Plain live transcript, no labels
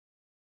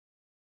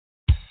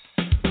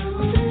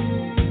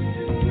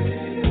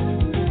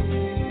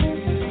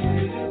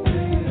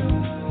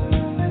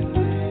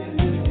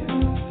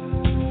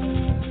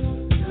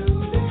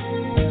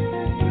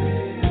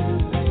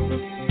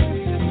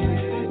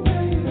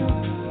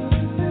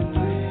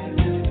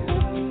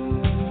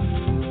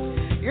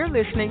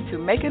listening to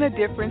Making a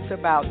Difference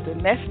About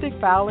Domestic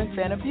Violence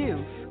and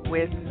Abuse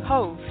with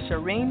host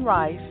Shireen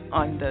Rice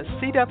on the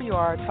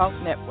CWR Talk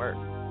Network.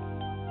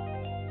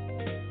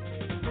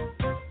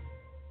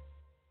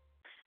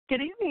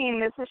 Good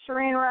evening. This is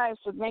Shireen Rice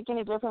with Making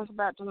a Difference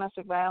About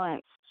Domestic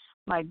Violence.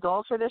 My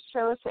goal for this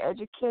show is to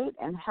educate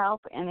and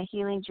help in a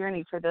healing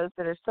journey for those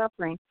that are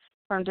suffering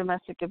from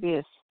domestic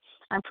abuse.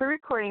 I'm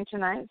pre-recording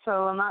tonight, so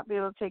I will not be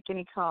able to take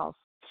any calls.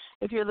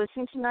 If you're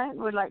listening tonight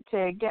and would like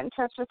to get in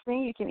touch with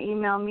me, you can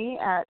email me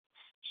at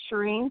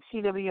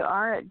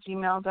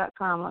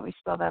ShireenCWR@gmail.com. Let me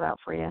spell that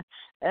out for you.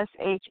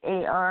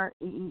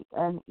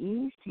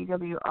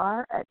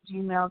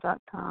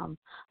 ShareneCWR@gmail.com.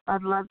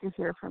 I'd love to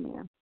hear from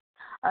you.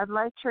 I'd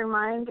like to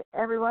remind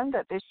everyone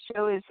that this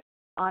show is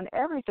on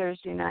every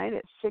Thursday night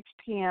at 6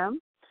 p.m.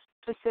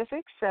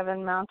 Pacific,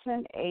 7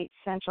 Mountain, 8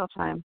 Central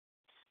Time.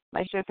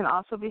 My show can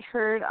also be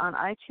heard on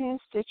iTunes,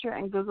 Stitcher,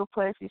 and Google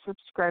Play if you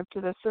subscribe to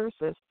the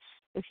services.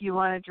 If you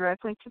want a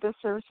direct link to the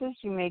services,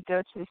 you may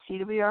go to the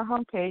CWR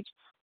homepage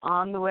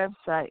on the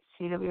website,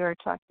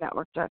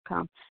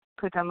 cwrtalknetwork.com.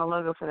 Click on the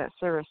logo for that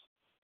service.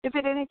 If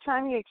at any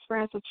time you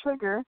experience a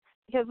trigger,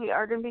 because we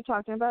are going to be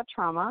talking about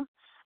trauma,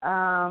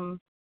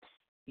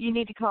 you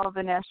need to call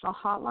the national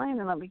hotline,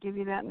 and let me give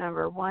you that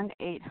number,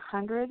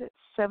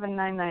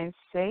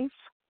 1-800-799-SAFE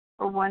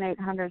or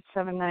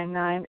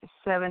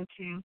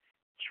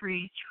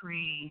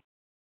 1-800-799-7233.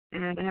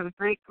 And I have a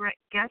great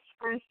guest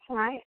for us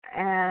tonight,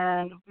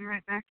 and we'll be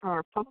right back for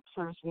our public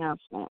service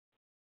announcement.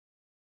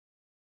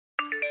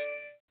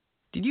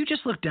 Did you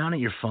just look down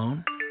at your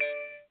phone?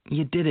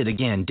 You did it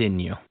again, didn't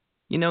you?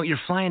 You know, you're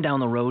flying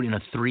down the road in a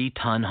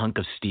 3-ton hunk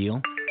of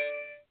steel,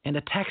 and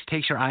a text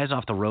takes your eyes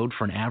off the road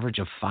for an average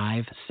of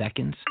 5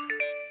 seconds.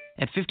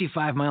 At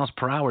 55 miles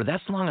per hour,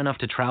 that's long enough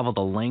to travel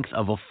the length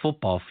of a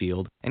football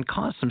field and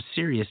cause some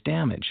serious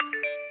damage.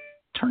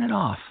 Turn it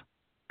off.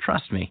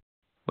 Trust me,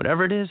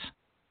 whatever it is,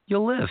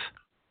 you'll live.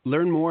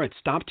 Learn more at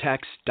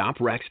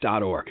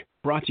StopTextStopWrecks.org.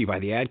 Brought to you by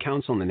the Ad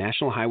Council and the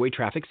National Highway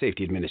Traffic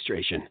Safety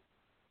Administration.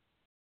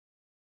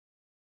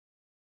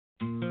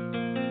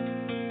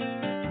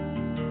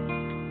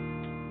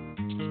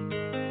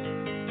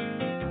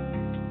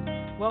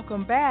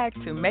 Welcome back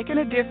to Making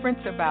a Difference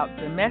About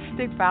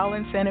Domestic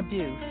Violence and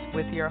Abuse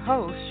with your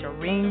host,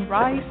 Shireen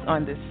Rice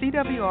on the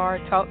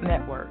CWR Talk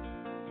Network.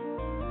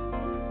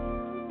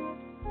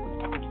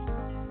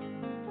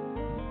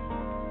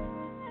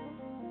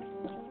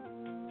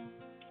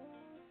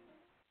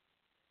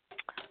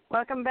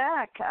 Welcome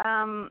back.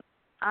 I'm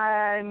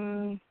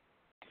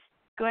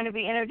going to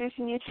be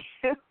introducing you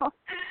to,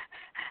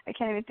 I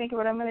can't even think of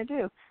what I'm going to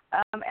do,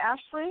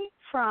 Ashlee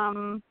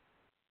from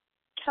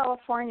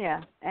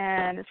California,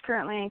 and is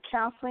currently in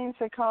counseling and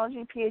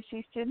psychology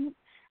PhD student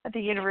at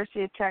the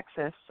University of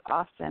Texas,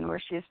 Austin, where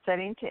she is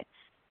studying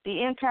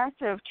the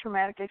impact of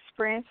traumatic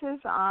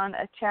experiences on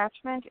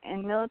attachment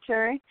in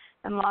military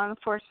and law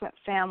enforcement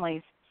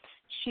families.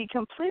 She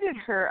completed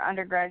her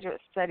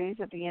undergraduate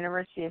studies at the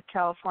University of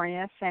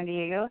California, San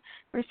Diego,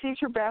 received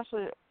her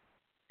bachelor's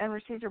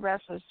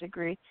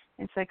degree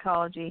in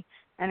psychology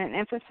and an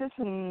emphasis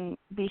in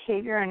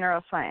behavior and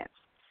neuroscience.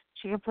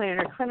 She completed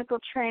her clinical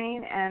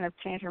training and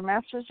obtained her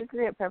master's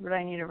degree at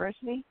Pepperdine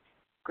University,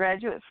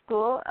 Graduate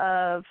School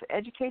of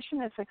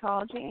Education and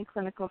Psychology and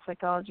Clinical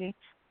Psychology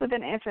with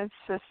an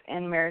emphasis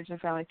in marriage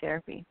and family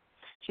therapy.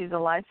 She's a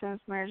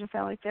licensed marriage and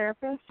family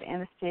therapist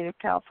in the state of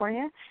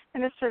California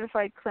and a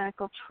certified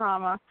clinical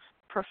trauma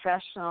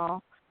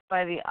professional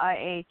by the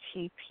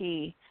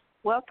IATP.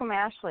 Welcome,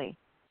 Ashlee.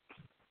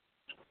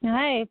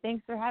 Hi,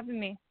 thanks for having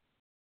me.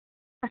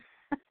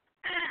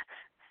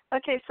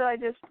 Okay, so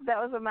that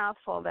was a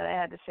mouthful that I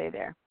had to say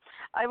there.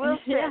 I will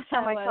say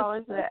to my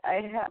callers that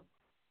I have,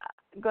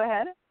 go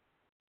ahead.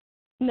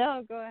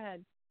 No, go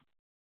ahead.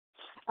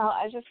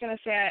 I was just going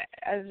to say,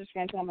 I was just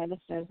going to tell my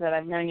listeners that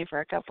I've known you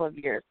for a couple of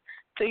years.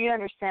 So you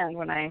understand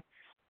when I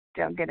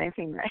don't get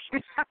anything right.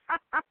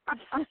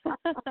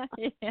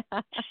 Yeah.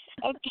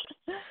 Okay.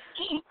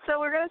 So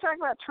we're going to talk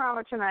about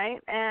trauma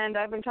tonight, and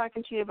I've been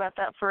talking to you about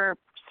that for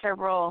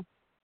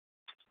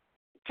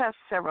past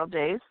several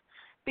days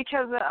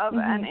because of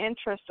an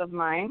interest of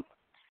mine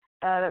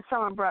that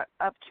someone brought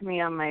up to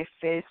me on my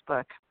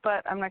Facebook.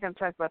 But I'm not going to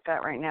talk about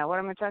that right now. What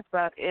I'm going to talk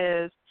about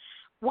is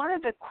one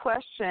of the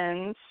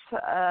questions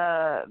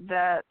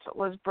that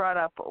was brought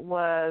up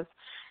was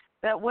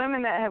that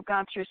women that have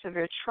gone through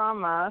severe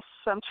trauma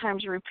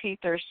sometimes repeat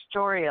their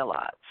story a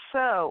lot.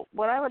 So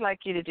what I would like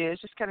you to do is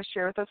just kind of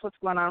share with us what's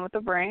going on with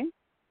the brain,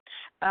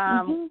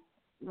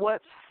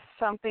 what's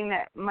something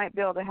that might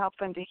be able to help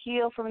them to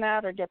heal from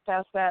that or get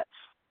past that,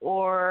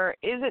 or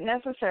is it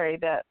necessary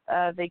that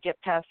they get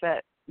past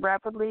that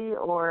rapidly,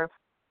 or if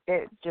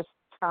it's just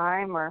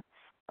time or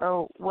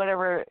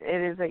whatever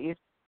it is that you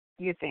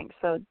think.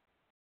 So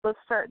let's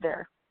start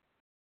there.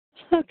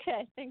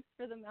 Okay, thanks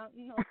for the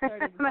mountain. I'll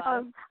start at the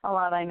bottom. A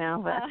lot I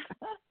know, but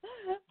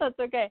That's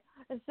okay.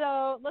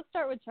 So let's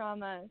start with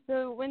trauma.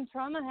 So when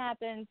trauma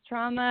happens,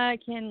 trauma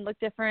can look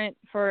different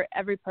for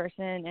every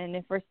person. And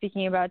if we're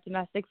speaking about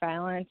domestic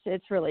violence,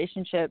 it's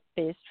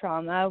relationship-based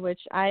trauma,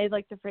 which I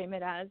like to frame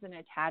it as an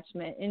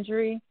attachment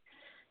injury.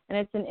 And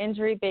it's an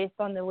injury based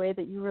on the way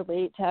that you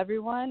relate to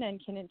everyone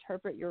and can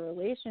interpret your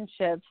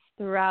relationships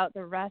throughout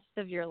the rest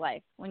of your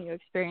life when you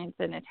experience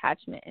an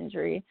attachment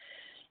injury.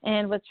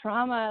 And with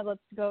trauma,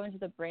 let's go into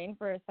the brain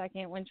for a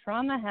second. When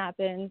trauma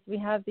happens, we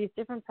have these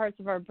different parts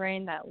of our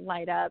brain that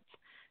light up,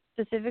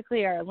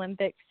 specifically our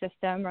limbic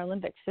system. Our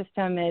limbic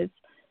system is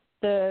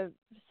the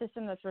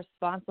system that's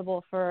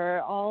responsible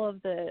for all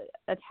of the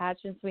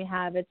attachments we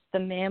have. It's the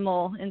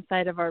mammal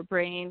inside of our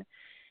brain,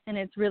 and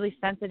it's really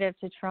sensitive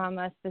to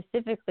trauma,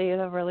 specifically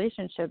the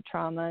relationship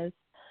traumas.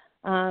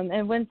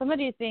 And when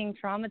somebody is being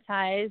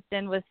traumatized,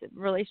 and with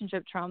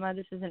relationship trauma,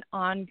 this is an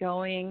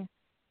ongoing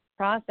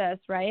process,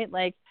 right?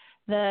 Like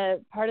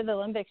the part of the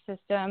limbic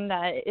system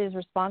that is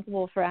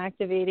responsible for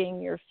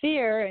activating your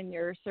fear and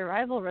your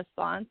survival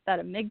response,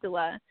 that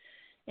amygdala,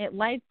 it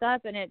lights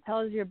up and it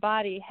tells your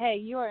body, hey,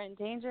 you are in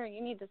danger and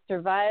you need to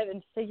survive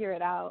and figure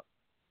it out.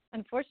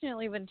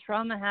 Unfortunately, when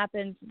trauma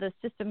happens, the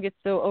system gets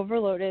so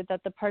overloaded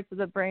that the parts of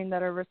the brain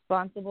that are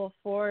responsible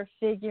for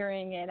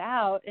figuring it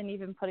out and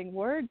even putting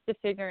words to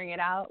figuring it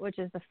out, which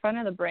is the front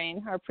of the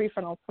brain, our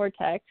prefrontal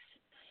cortex,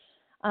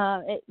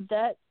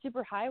 that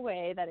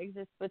superhighway that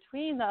exists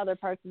between the other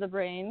parts of the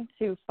brain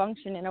to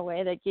function in a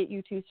way that get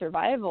you to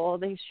survival,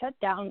 they shut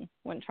down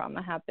when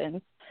trauma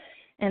happens,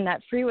 and that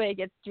freeway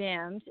gets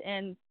jammed.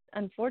 And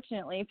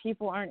unfortunately,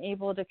 people aren't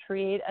able to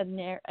create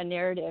a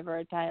narrative or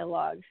a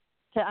dialogue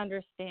to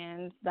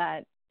understand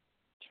that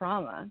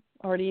trauma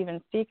or to even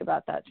speak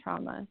about that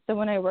trauma. So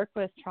when I work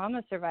with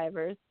trauma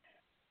survivors,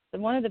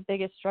 one of the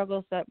biggest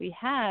struggles that we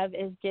have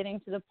is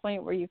getting to the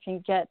point where you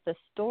can get the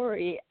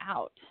story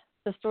out.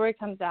 The story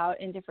comes out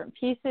in different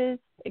pieces.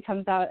 It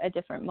comes out at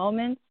different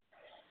moments.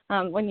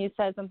 When you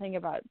said something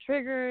about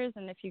triggers,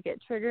 and if you get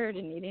triggered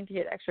and needing to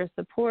get extra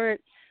support,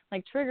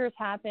 like triggers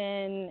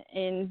happen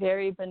in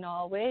very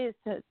banal ways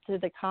to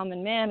the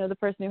common man or the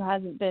person who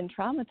hasn't been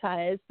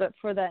traumatized. But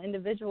for that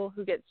individual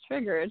who gets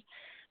triggered,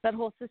 that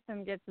whole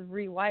system gets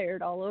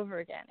rewired all over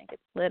again. It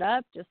gets lit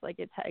up just like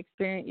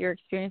you're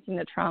experiencing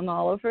the trauma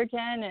all over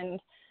again,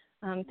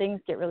 and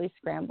things get really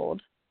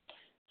scrambled.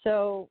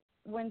 So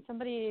when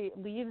somebody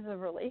leaves a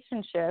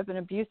relationship, an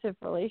abusive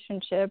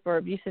relationship or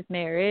abusive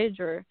marriage,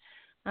 or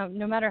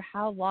no matter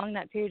how long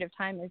that period of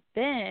time has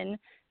been,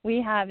 we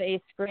have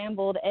a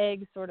scrambled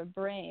egg sort of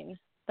brain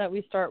that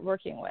we start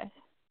working with.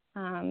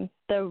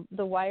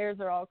 The wires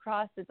are all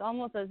crossed. It's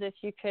almost as if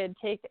you could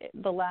take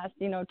the last,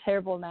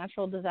 terrible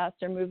natural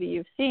disaster movie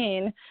you've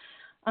seen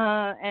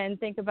and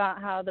think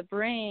about how the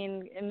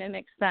brain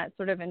mimics that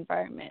sort of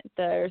environment.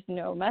 There's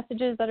no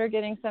messages that are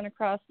getting sent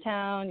across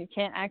town. You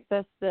can't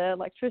access the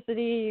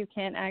electricity. You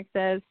can't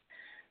access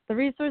the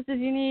resources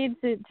you need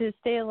to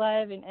stay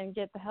alive and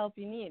get the help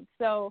you need.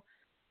 So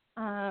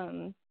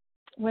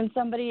when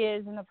somebody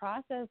is in the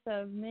process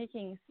of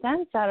making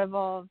sense out of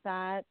all of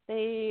that,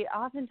 they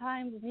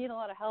oftentimes need a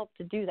lot of help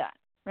to do that,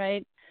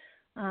 right?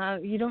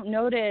 You don't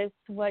notice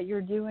what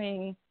you're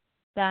doing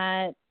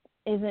that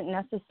isn't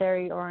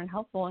necessary or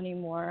unhelpful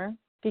anymore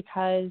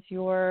because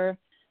you're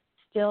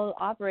still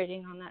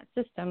operating on that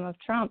system of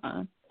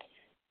trauma.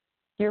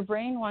 Your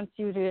brain wants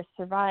you to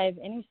survive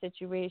any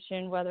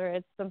situation, whether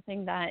it's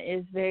something that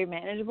is very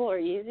manageable or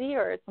easy,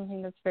 or it's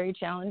something that's very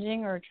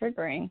challenging or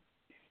triggering.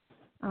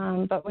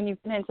 But when you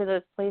get into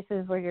those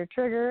places where you're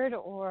triggered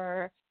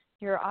or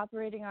you're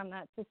operating on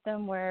that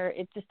system where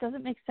it just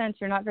doesn't make sense,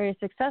 you're not very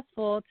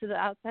successful, to the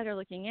outsider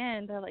looking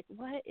in, they're like,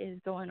 what is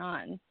going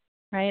on?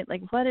 Right?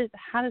 Like,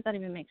 how does that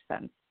even make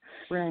sense?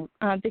 Right.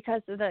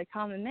 Because to the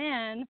common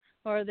man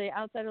or the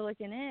outsider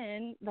looking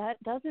in,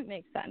 that doesn't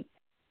make sense.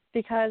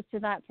 Because to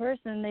that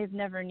person, they've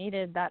never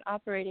needed that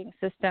operating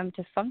system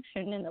to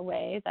function in the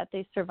way that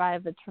they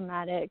survive a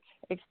traumatic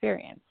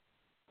experience.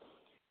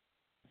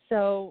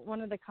 So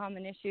one of the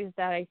common issues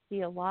that I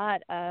see a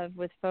lot of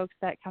with folks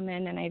that come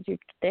in and I do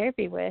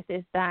therapy with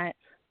is that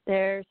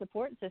their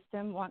support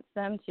system wants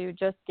them to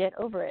just get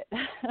over it.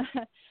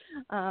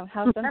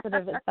 How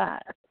sensitive is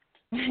that?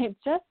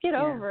 Just get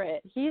over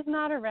it. He's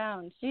not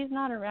around. She's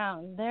not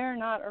around. They're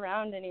not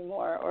around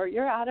anymore. Or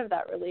you're out of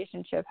that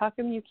relationship. How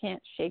come you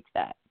can't shake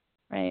that,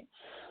 right?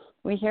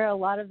 We hear a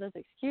lot of those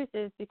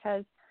excuses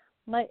because,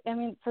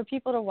 for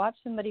people to watch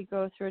somebody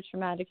go through a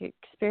traumatic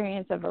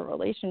experience of a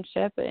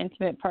relationship,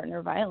 intimate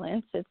partner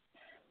violence, it's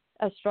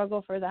a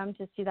struggle for them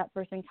to see that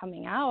person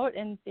coming out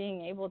and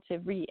being able to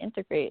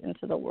reintegrate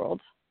into the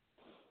world.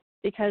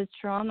 Because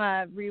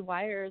trauma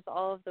rewires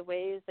all of the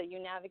ways that you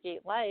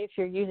navigate life.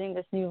 You're using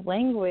this new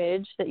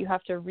language that you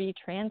have to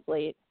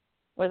retranslate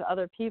with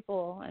other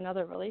people and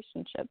other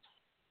relationships.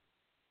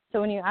 So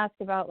when you ask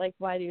about,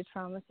 why do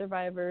trauma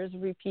survivors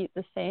repeat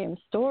the same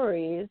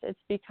stories, it's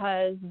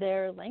because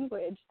their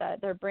language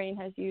that their brain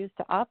has used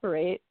to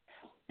operate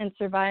and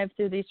survive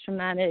through these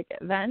traumatic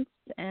events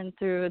and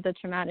through the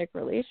traumatic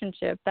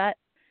relationship, that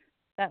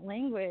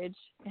language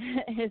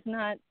is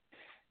not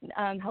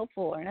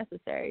helpful or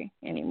necessary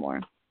anymore.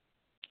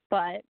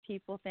 But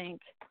people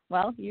think,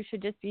 well, you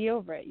should just be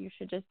over it. You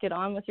should just get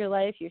on with your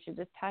life. You should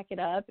just pack it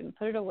up and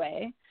put it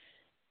away.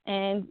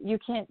 And you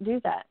can't do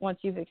that once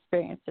you've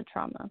experienced a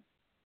trauma.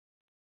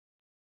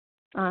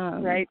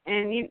 Right.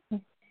 And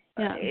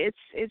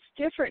it's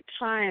different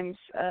times,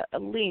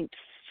 lengths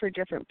for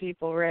different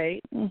people,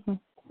 right? Mm-hmm.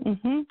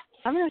 Mm-hmm.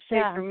 I'm going to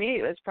say for me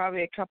it was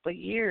probably a couple of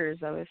years.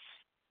 I was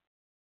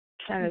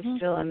kind of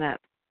still in that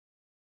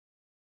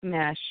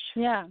mesh.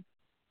 Yeah.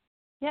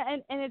 Yeah,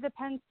 and it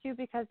depends, too,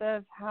 because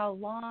of how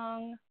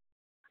long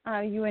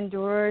you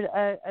endured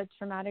a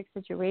traumatic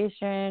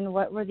situation,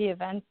 what were the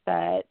events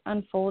that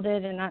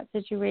unfolded in that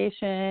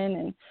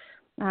situation,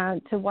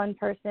 and to one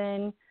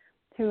person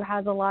who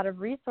has a lot of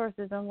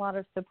resources and a lot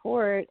of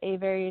support, a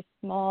very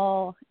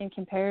small, in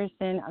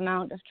comparison,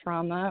 amount of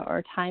trauma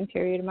or time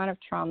period amount of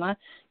trauma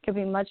could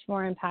be much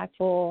more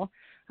impactful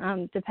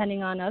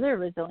depending on other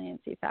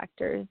resiliency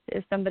factors.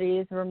 If somebody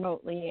is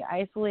remotely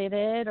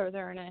isolated or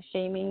they're in a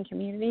shaming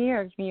community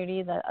or a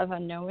community of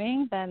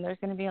unknowing, then there's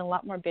going to be a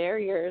lot more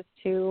barriers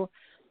to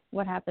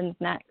what happens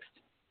next.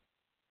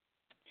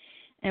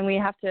 And we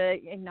have to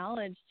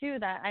acknowledge, too,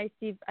 that I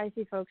see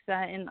folks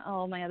that, and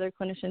all my other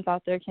clinicians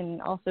out there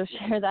can also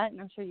share that, and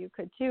I'm sure you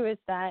could, too, is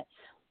that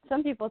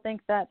some people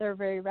think that they're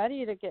very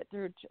ready to get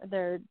through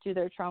do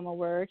their trauma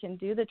work and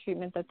do the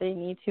treatment that they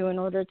need to in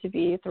order to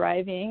be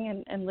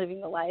thriving and living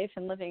the life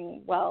and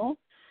living well.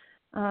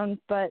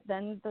 But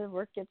then the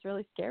work gets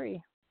really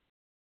scary.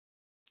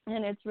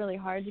 And it's really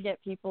hard to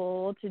get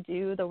people to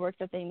do the work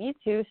that they need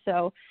to.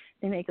 So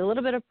they make a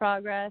little bit of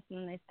progress and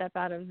then they step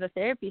out of the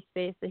therapy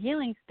space, the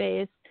healing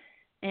space,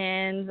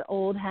 and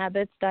old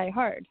habits die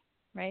hard,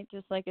 right?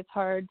 Just like it's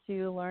hard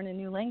to learn a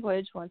new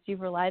language once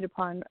you've relied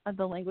upon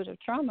the language of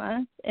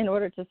trauma in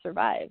order to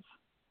survive.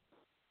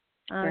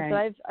 Right.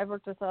 So I've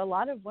worked with a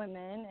lot of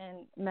women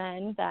and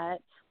men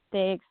that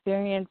they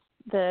experience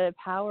the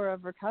power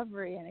of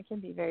recovery, and it can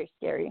be very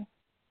scary.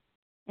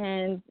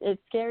 And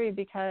it's scary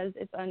because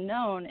it's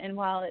unknown, and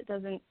while it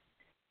doesn't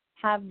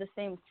have the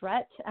same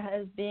threat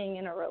as being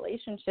in a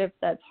relationship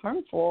that's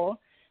harmful,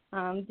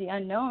 the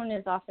unknown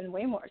is often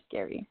way more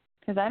scary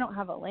because I don't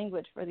have a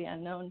language for the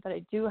unknown, but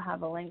I do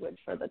have a language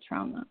for the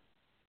trauma.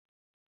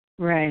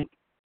 Right.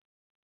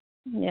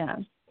 Yeah.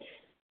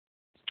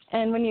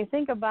 And when you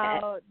think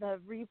about the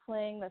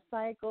replaying the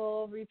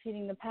cycle,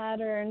 repeating the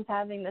patterns,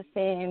 having the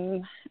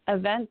same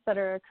events that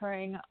are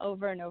occurring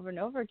over and over and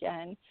over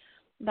again,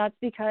 that's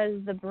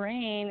because the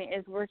brain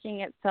is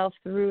working itself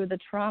through the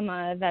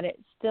trauma that it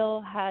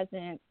still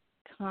hasn't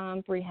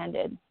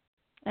comprehended.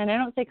 And I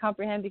don't say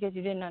comprehend because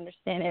you didn't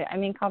understand it. I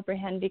mean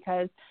comprehend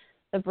because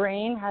the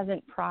brain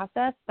hasn't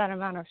processed that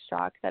amount of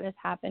shock that has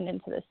happened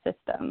into the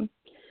system.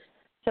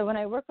 So when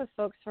I work with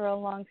folks for a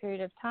long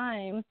period of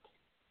time,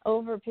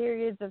 over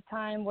periods of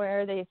time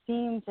where they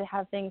seem to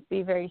have things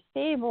be very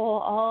stable,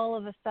 all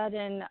of a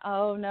sudden,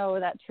 oh no,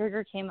 that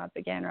trigger came up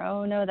again, or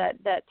oh no,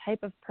 that type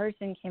of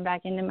person came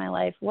back into my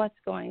life, what's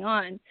going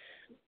on?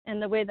 And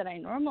the way that I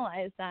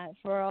normalize that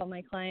for all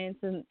my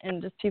clients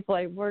and just people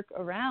I work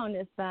around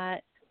is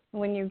that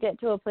when you get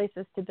to a place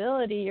of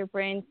stability, your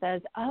brain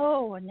says,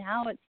 oh,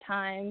 now it's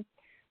time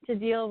to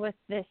deal with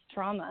this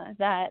trauma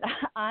that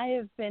I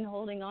have been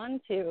holding on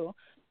to,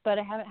 but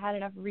I haven't had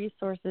enough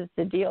resources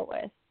to deal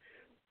with.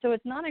 So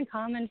it's not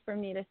uncommon for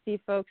me to see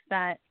folks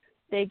that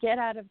they get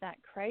out of that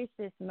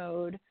crisis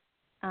mode.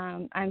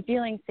 I'm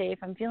feeling safe,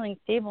 I'm feeling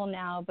stable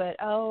now, but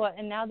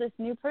and now this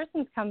new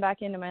person's come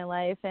back into my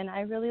life and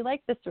I really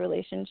like this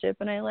relationship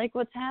and I like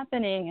what's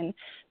happening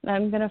and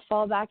I'm going to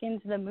fall back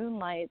into the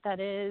moonlight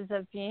that is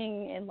of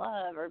being in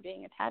love or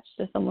being attached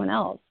to someone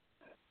else.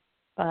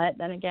 But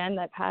then again,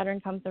 that pattern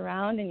comes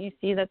around and you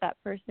see that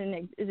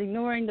person is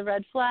ignoring the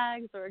red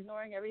flags or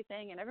ignoring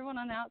everything, and everyone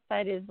on the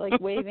outside is like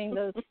waving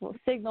those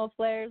signal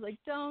flares like,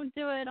 don't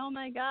do it, oh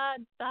my God,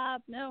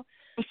 stop, no.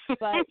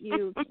 But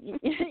you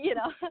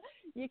know,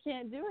 you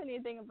can't do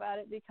anything about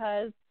it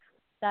because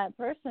that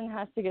person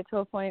has to get to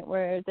a point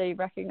where they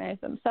recognize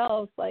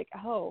themselves like,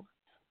 oh,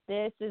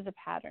 this is a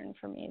pattern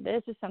for me.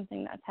 This is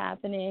something that's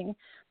happening,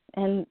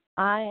 and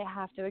I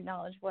have to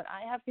acknowledge what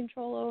I have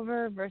control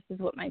over versus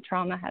what my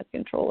trauma has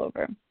control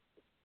over.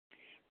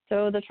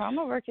 So the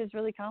trauma work is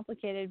really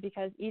complicated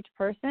because each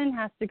person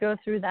has to go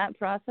through that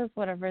process,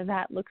 whatever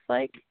that looks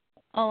like,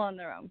 all on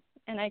their own.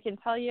 And I can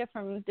tell you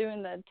from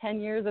doing the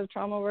 10 years of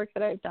trauma work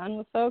that I've done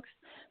with folks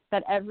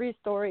that every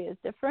story is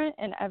different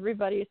and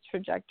everybody's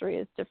trajectory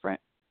is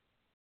different.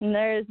 And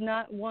there is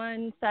not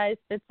one size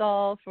fits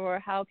all for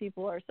how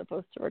people are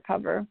supposed to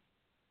recover.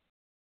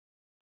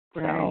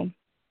 Right.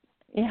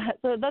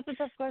 So that's a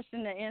tough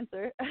question to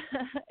answer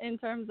in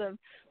terms of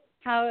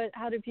how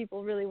do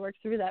people really work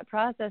through that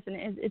process, and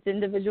it's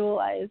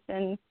individualized.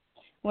 And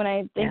when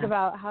I think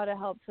about how to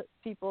help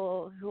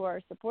people who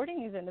are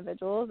supporting these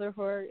individuals or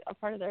who are a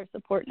part of their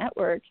support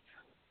network,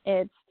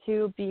 it's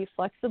to be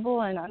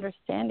flexible and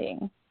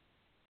understanding.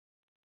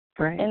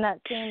 Right. In that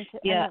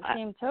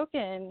same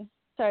token,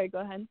 sorry, go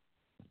ahead.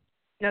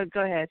 No,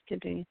 go ahead.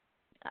 Continue.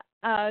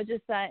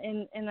 Just that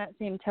in that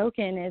same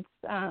token, it's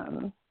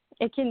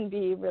it can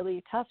be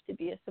really tough to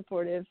be a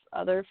supportive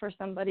other for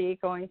somebody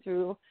going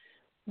through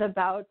the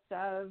bouts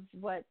of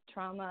what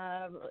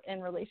trauma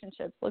in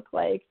relationships look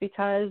like,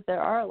 because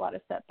there are a lot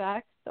of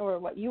setbacks, or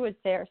what you would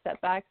say are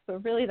setbacks,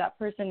 but really that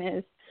person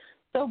is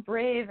so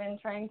brave in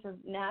trying to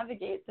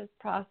navigate this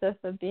process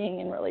of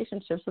being in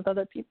relationships with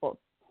other people.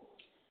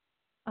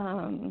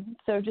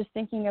 So just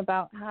thinking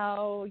about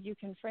how you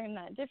can frame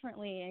that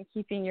differently and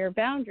keeping your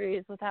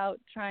boundaries without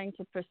trying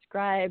to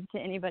prescribe to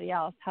anybody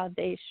else how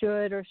they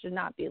should or should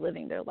not be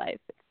living their life.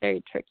 It's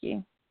very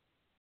tricky.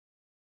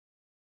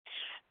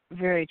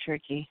 Very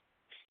tricky.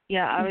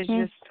 Yeah, I was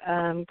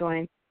just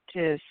going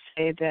to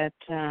say that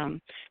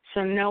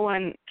so no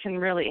one can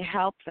really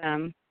help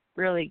them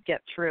really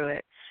get through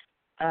it.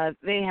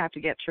 They have to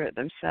get through it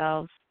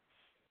themselves.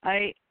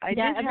 I did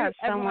have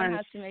someone. Everyone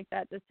has to make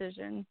that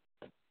decision.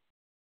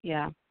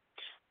 Yeah.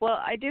 Well,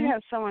 I did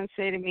have someone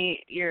say to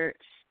me, "You're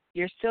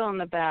still in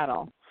the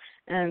battle,"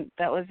 and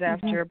that was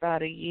after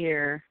about a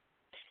year.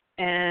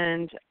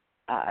 And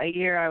a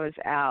year I was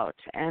out,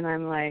 and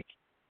I'm like,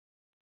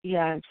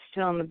 "Yeah, I'm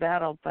still in the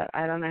battle, but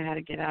I don't know how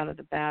to get out of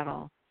the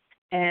battle."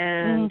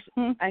 And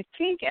I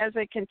think as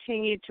I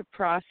continued to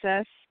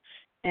process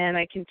and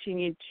I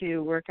continued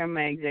to work on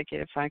my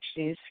executive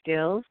functioning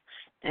skills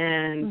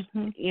and,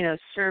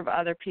 serve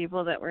other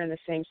people that were in the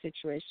same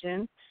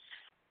situation,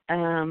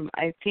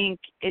 I think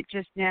it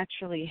just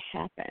naturally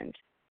happened.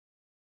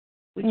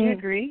 Would you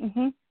agree?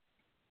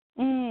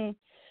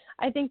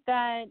 I think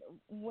that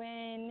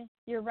when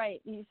you're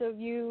right, so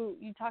you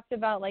talked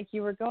about like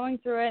you were going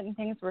through it and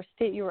things were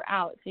you were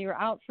out. So you were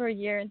out for a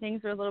year and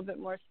things were a little bit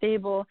more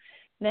stable.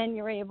 Then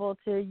you're able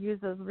to use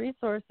those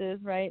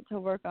resources, right, to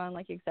work on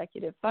like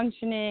executive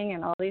functioning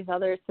and all these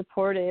other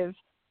supportive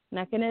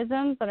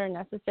mechanisms that are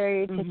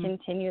necessary to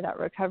continue that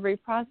recovery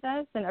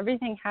process. And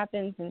everything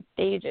happens in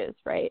stages,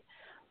 right?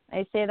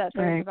 I say that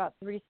there's about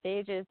 3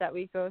 stages that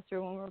we go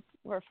through when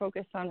we're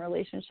focused on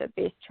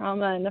relationship-based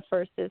trauma. And the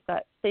first is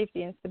that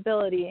safety and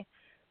stability,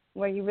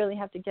 where you really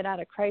have to get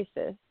out of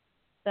crisis.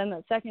 Then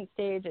the second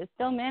stage is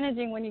still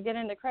managing when you get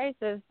into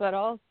crisis, but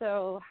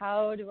also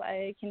how do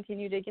I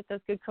continue to get those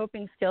good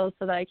coping skills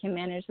so that I can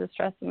manage the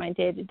stress of my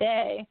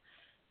day-to-day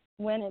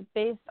when it's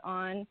based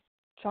on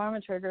trauma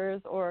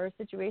triggers or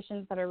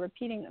situations that are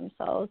repeating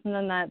themselves. And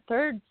then that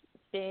third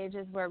stage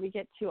is where we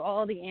get to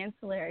all the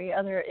ancillary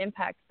other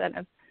impacts that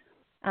have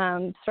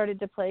started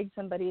to plague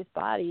somebody's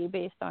body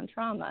based on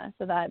trauma.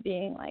 So that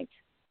being like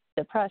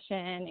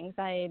depression,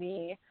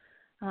 anxiety,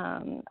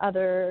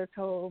 other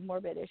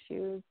comorbid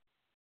issues.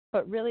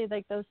 But really,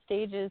 like, those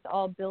stages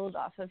all build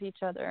off of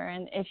each other.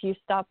 And if you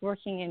stop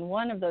working in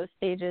one of those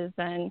stages,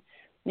 then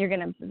you're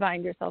going to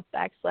find yourself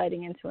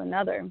backsliding into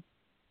another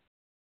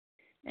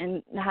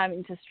and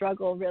having to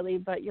struggle, really.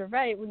 But you're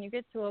right, when you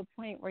get to a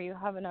point where you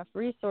have enough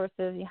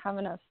resources, you have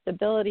enough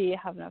stability, you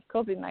have enough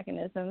coping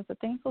mechanisms, that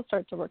things will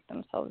start to work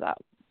themselves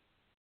out.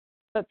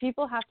 But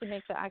people have to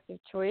make the active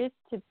choice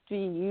to be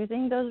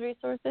using those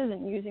resources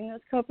and using those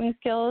coping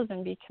skills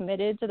and be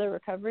committed to their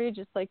recovery,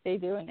 just like they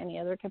do in any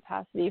other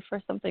capacity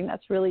for something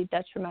that's really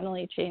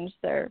detrimentally changed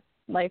their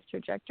life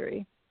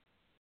trajectory.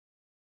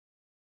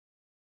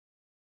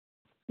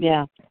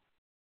 Yeah.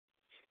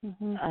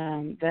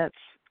 That's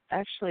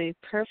actually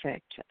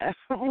perfect.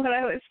 What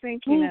I was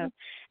thinking of.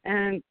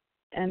 And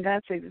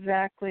that's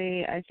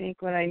exactly, I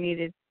think, what I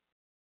needed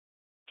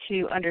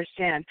to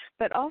understand.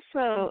 But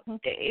also,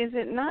 is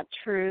it not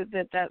true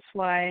that that's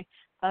why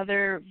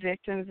other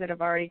victims that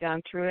have already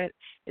gone through it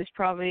is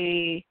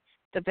probably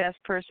the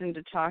best person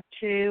to talk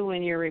to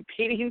when you're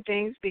repeating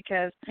things,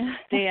 because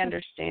they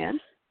understand?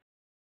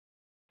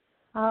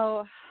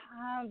 I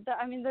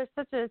mean, there's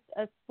such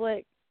a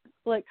split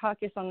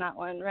caucus on that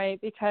one, right?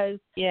 Because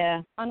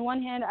on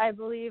one hand, I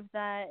believe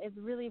that it's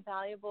really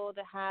valuable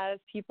to have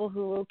people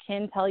who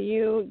can tell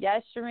you,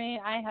 yes, Shireen,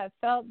 I have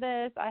felt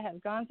this, I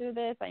have gone through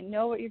this, I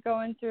know what you're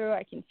going through,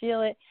 I can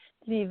feel it.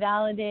 To be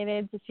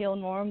validated, to feel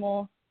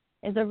normal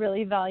is a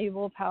really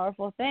valuable,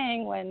 powerful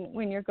thing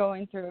when you're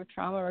going through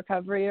trauma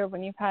recovery, or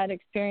when you've had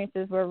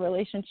experiences where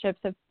relationships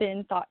have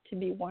been thought to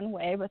be one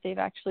way, but they've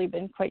actually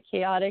been quite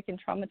chaotic and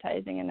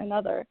traumatizing in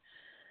another.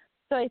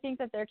 So I think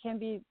that there can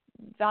be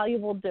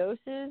valuable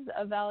doses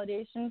of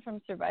validation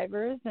from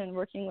survivors and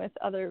working with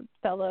other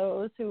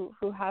fellows who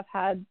have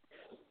had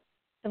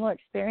similar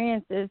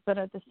experiences, but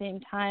at the same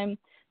time,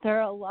 there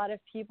are a lot of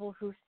people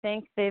who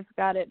think they've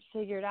got it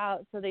figured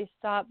out, so they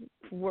stop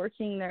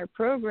working their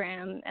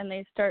program and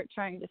they start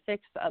trying to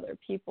fix other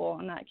people,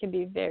 and that can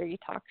be very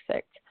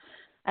toxic.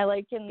 I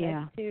liken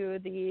this to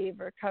the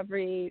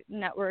recovery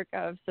network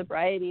of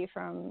sobriety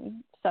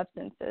from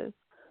substances.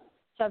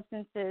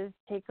 Substances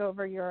take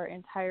over your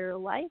entire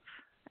life,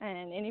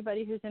 and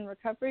anybody who's in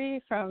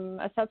recovery from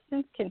a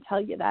substance can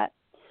tell you that.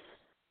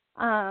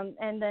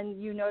 And then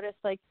you notice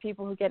like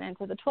people who get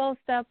into the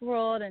 12-step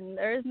world, and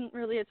there isn't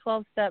really a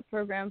 12-step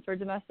program for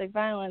domestic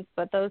violence,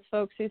 but those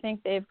folks who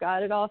think they've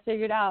got it all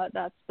figured out,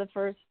 that's the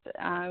first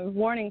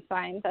warning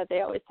sign that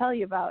they always tell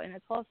you about in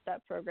a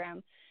 12-step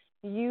program.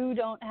 You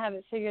don't have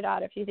it figured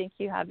out if you think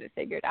you have it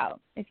figured out.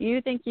 If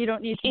you think you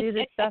don't need to do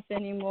this stuff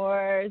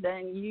anymore,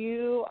 then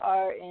you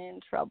are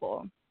in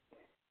trouble.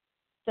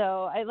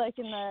 So I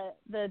liken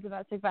the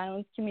domestic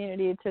violence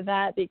community to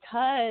that,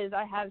 because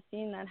I have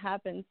seen that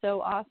happen so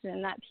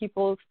often, that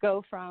people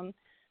go from,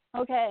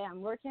 okay,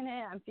 I'm working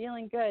it, I'm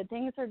feeling good,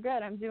 things are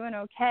good, I'm doing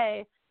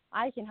okay,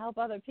 I can help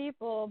other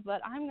people, but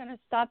I'm going to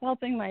stop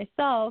helping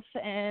myself,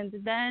 and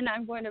then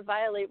I'm going to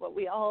violate what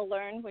we all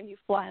learn when you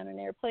fly on an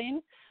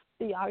airplane.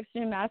 The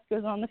oxygen mask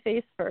goes on the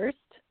face first,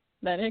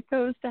 then it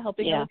goes to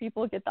helping other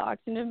people get the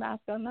oxygen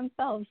mask on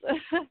themselves.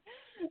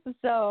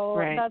 So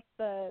that's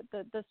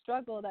the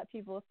struggle that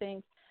people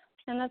think.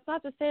 And that's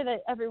not to say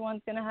that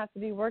everyone's going to have to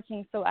be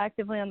working so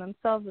actively on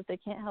themselves that they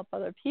can't help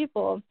other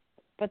people,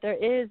 but there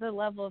is a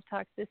level of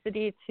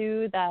toxicity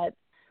to that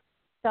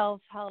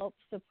self-help,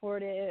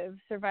 supportive,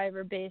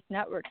 survivor-based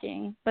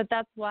networking. But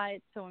that's why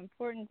it's so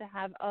important to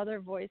have other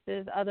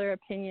voices, other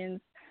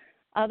opinions,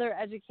 other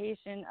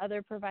education,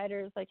 other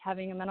providers, like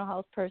having a mental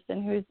health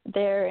person who's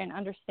there and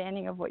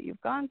understanding of what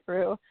you've gone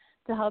through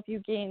to help you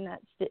gain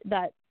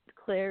that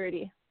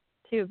clarity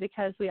too,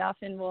 because we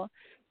often will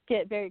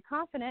get very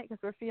confident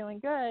because we're feeling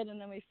good, and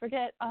then we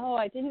forget, oh,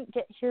 I didn't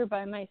get here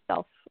by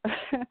myself.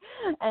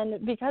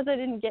 And because I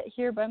didn't get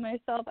here by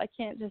myself, I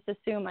can't just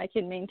assume I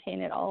can maintain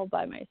it all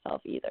by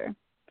myself either.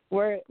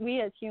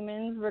 We as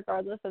humans,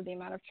 regardless of the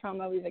amount of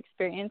trauma we've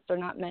experienced, are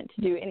not meant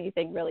to do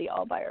anything really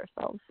all by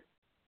ourselves.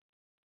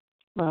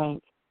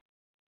 Right.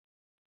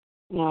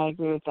 No, I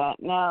agree with that.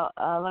 Now,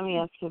 let me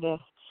ask you this.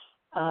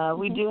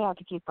 We do have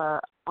to keep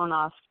our own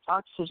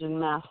oxygen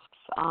masks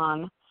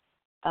on,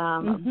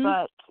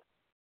 but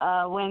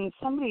when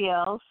somebody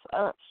else,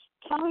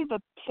 tell me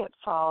the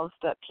pitfalls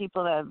that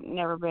people that have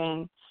never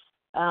been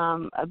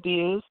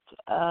abused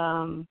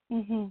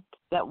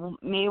that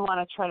may want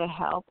to try to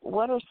help.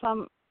 What are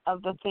some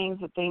of the things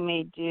that they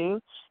may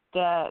do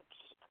that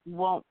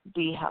won't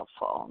be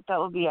helpful, that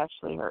will be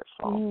actually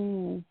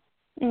hurtful?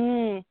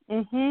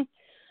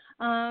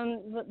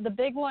 The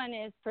big one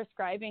is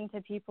prescribing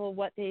to people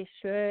what they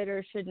should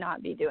or should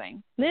not be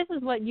doing. This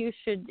is what you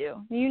should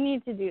do. You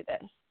need to do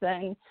this.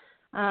 Then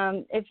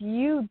if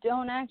you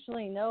don't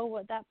actually know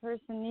what that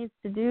person needs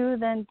to do,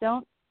 then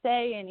don't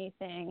say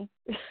anything.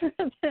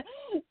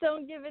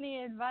 Don't give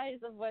any advice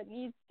of what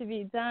needs to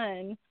be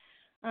done.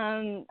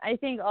 I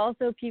think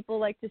also people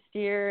like to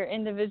steer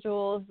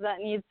individuals that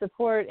need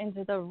support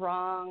into the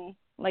wrong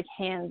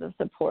hands of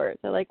support.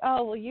 They're like,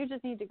 oh, well, you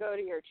just need to go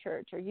to your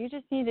church, or you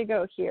just need to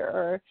go here,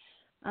 or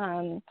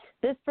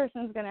this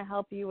person's going to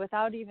help you,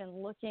 without even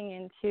looking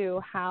into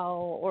how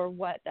or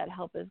what that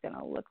help is going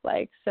to look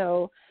like.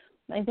 So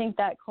I think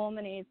that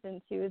culminates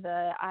into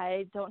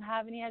I don't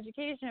have any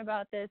education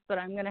about this, but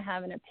I'm going to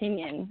have an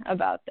opinion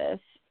about this.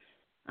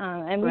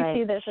 And we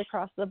see this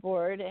across the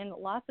board in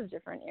lots of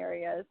different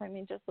areas. I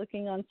mean, just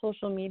looking on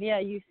social media,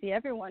 you see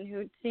everyone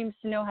who seems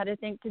to know how to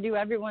think to do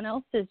everyone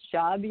else's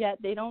job, yet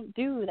they don't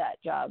do that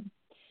job.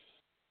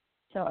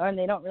 And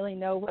they don't really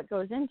know what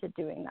goes into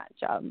doing that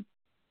job.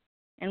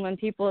 And when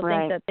people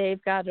think that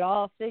they've got it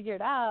all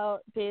figured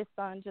out based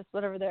on just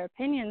whatever their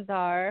opinions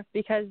are,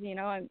 because,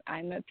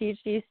 I'm a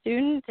PhD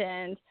student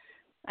and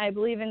I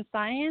believe in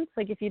science.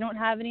 If you don't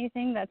have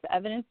anything that's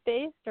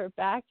evidence-based or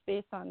backed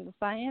based on the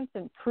science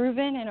and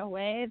proven in a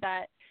way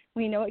that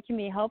we know it can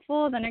be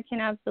helpful, then it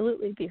can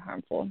absolutely be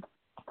harmful.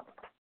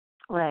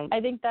 Right. I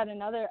think that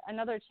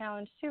another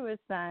challenge, too, is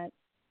that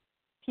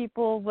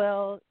people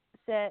will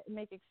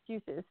make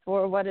excuses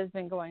for what has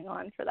been going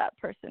on for that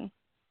person.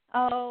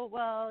 Oh,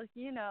 well,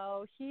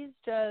 he's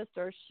just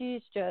or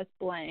she's just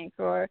blank,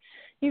 or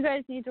you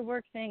guys need to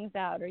work things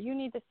out, or you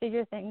need to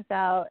figure things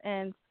out.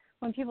 And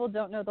when people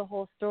don't know the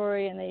whole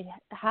story and they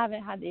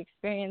haven't had the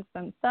experience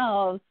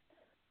themselves,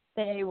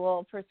 they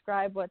will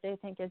prescribe what they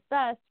think is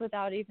best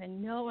without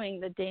even knowing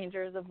the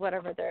dangers of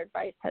whatever their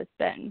advice has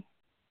been.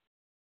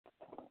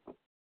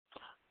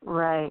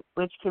 Right,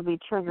 which could be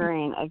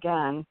triggering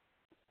again.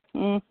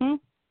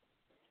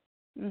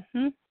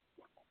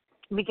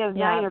 Because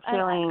now you're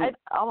feeling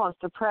almost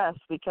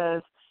depressed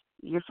because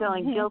you're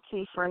feeling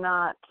guilty for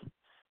not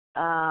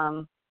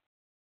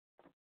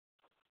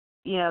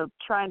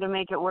trying to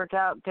make it work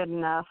out good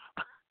enough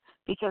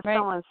because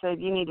someone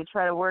said you need to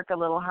try to work a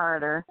little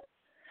harder.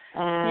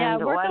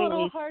 And work why a didn't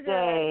little you harder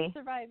stay? at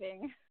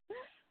surviving.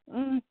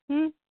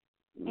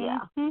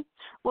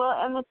 Well,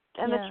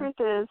 and the truth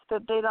is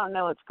that they don't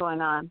know what's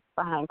going on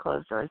behind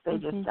closed doors. They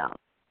just don't.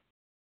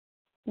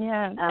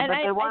 Yeah. But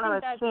they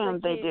want to assume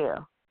they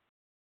do.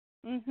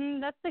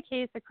 That's the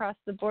case across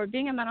the board.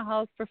 Being a mental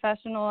health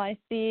professional, I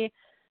see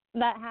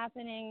that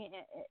happening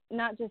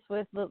not just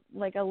with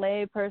a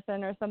lay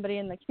person or somebody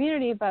in the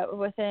community, but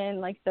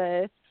within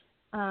the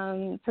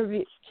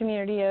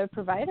community of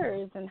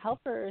providers and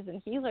helpers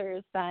and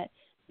healers, that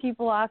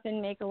people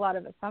often make a lot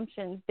of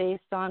assumptions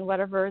based on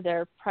whatever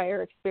their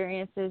prior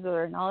experiences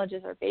or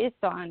knowledges are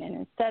based on. And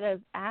instead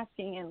of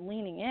asking and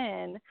leaning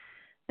in,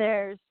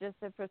 there's just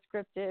a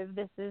prescriptive,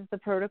 this is the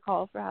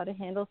protocol for how to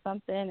handle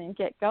something and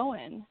get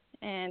going.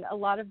 And a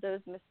lot of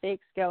those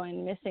mistakes go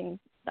in missing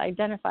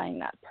identifying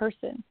that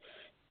person.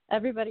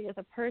 Everybody is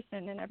a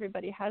person, and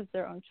everybody has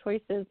their own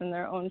choices and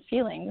their own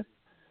feelings,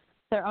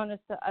 their own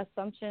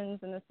assumptions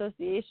and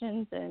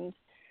associations, and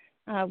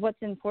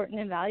what's important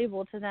and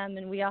valuable to them.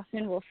 And we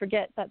often will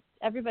forget that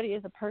everybody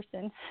is a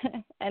person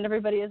and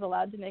everybody is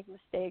allowed to make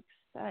mistakes.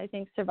 I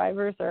think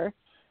survivors are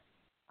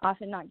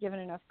often not given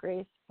enough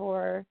grace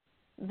for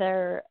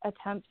their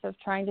attempts of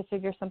trying to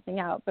figure something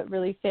out, but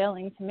really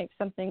failing to make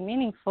something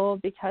meaningful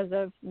because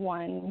of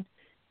one,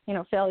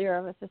 failure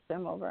of a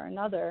system over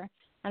another,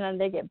 and then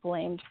they get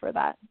blamed for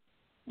that.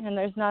 And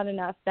there's not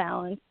enough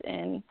balance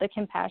in the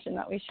compassion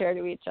that we share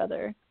to each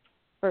other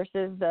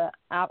versus the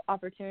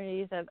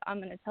opportunities of, I'm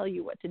going to tell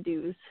you what to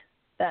do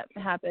that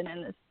happen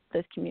in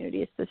this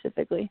community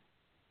specifically.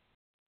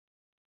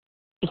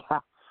 Yeah,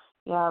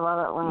 I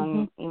love it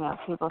when,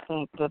 people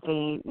think that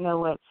they know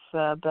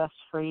what's best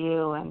for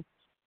you, and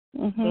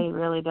they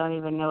really don't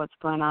even know what's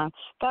going on.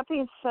 That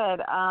being said,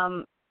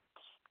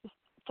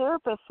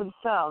 therapists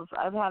themselves,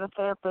 I've had a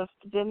therapist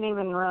who didn't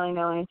even really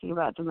know anything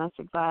about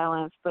domestic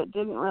violence, but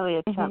didn't really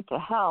attempt to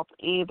help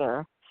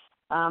either.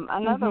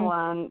 Another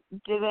one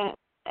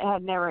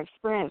had never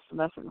experienced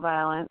domestic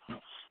violence,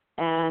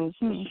 and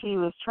she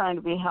was trying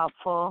to be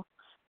helpful,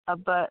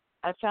 but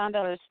I found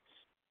I was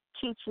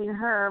teaching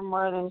her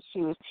more than she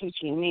was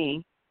teaching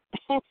me.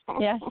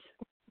 Yes.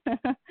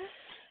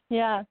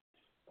 Yeah.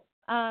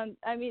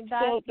 I mean,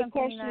 that's so the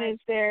question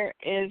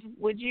is,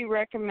 would you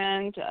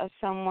recommend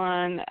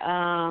someone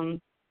a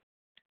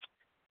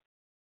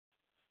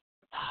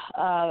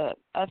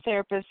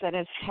therapist that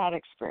has had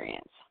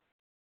experience?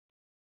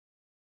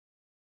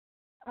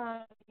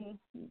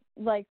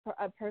 Like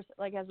a person,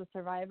 like as a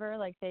survivor,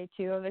 like they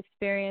too have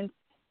experienced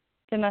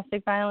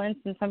domestic violence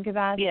in some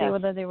capacity,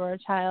 whether they were a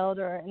child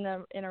or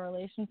in a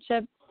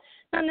relationship.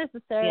 Not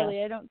necessarily.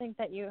 Yes. I don't think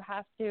that you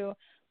have to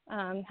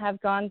have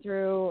gone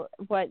through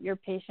what your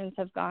patients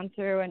have gone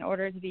through in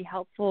order to be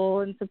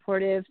helpful and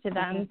supportive to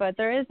them. But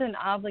there is an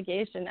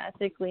obligation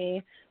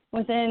ethically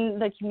within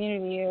the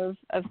community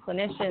of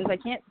clinicians. I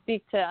can't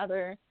speak to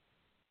other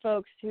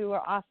folks who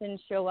are often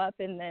show up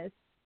in this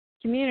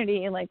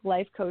community like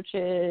life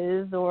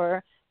coaches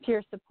or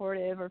peer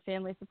supportive or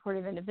family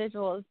supportive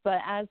individuals, but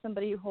as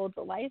somebody who holds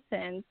a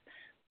license,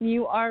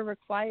 you are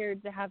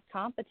required to have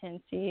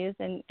competencies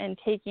and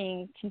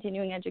taking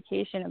continuing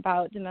education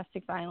about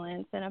domestic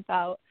violence and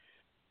about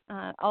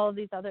all of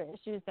these other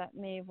issues that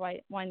may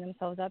wind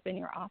themselves up in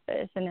your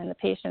office and in the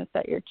patients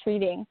that you're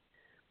treating.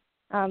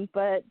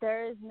 But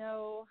there is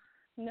no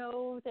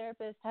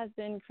therapist has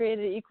been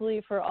created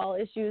equally for all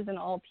issues and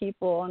all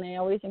people. And I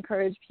always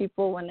encourage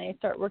people when they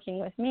start working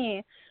with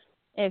me,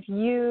 if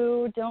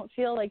you don't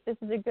feel like this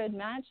is a good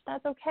match,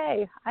 that's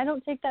okay. I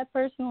don't take that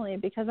personally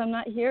because I'm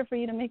not here for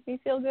you to make me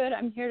feel good.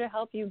 I'm here to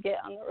help you get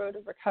on the road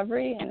of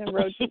recovery and a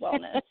road to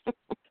wellness.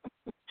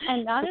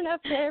 And not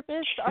enough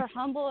therapists are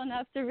humble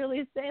enough to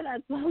really say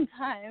that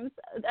sometimes,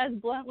 as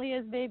bluntly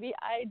as maybe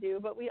I do,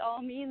 but we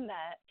all mean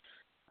that.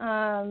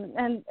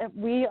 And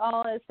we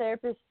all as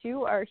therapists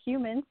too are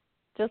humans,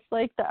 just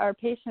like our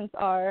patients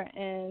are,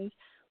 and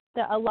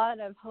that a lot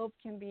of hope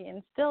can be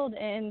instilled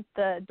in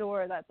the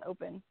door that's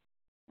open.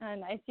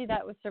 And I see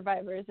that with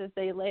survivors as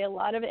they lay a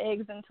lot of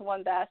eggs into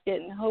one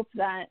basket and hope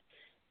that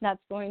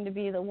that's going to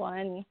be the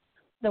one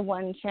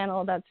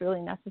channel that's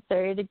really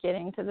necessary to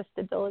getting to the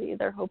stability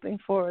they're hoping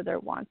for or they're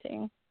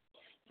wanting.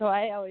 So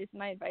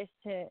my advice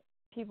to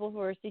people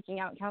who are seeking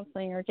out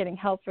counseling or getting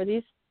help for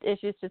these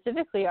issues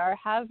specifically are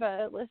have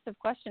a list of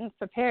questions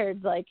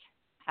prepared, like,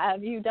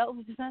 have you dealt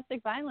with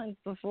domestic violence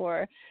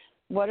before?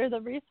 What are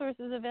the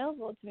resources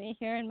available to me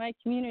here in my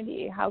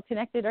community? How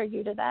connected are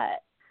you to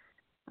that?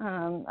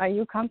 Are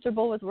you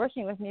comfortable with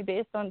working with me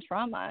based on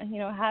trauma?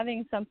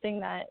 Having something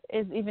that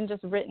is even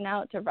just written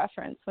out to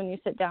reference when you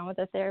sit down with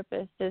a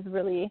therapist is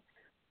really,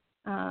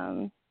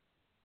 I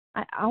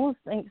almost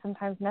think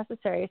sometimes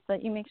necessary so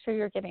that you make sure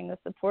you're getting the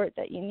support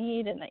that you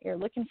need and that you're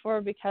looking for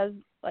because,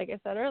 like I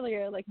said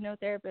earlier, like no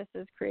therapist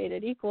is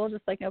created equal,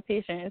 just like no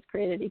patient is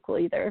created equal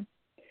either.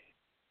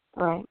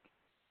 Right.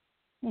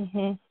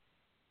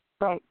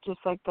 Right, just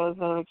like those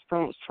that have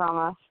experienced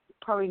trauma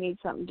probably need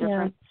something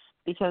different. Yeah.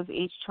 Because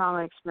each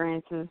trauma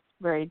experience is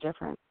very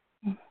different.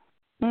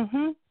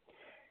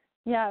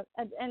 Yeah,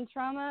 and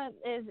trauma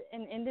is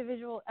an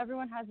individual.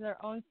 Everyone has their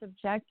own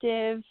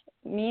subjective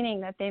meaning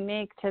that they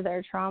make to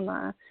their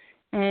trauma.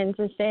 And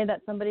to say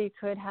that somebody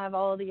could have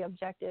all the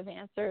objective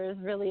answers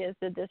really is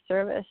a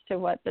disservice to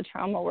what the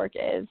trauma work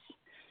is.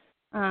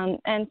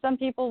 And some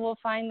people will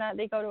find that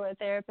they go to a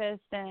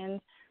therapist and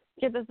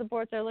get the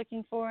support they're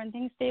looking for and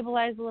things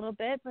stabilize a little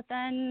bit, but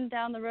then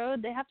down the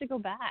road they have to go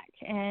back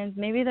and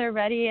maybe they're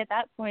ready at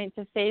that point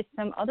to face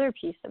some other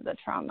piece of the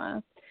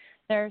trauma.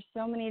 There are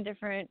so many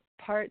different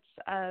parts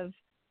of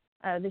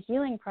the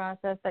healing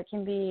process that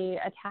can be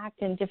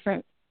attacked in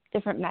different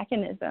different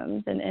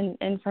mechanisms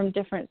and from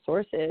different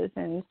sources.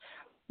 And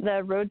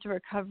the road to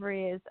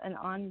recovery is an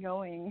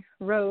ongoing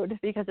road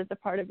because it's a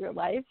part of your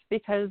life,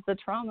 because the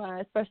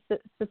trauma,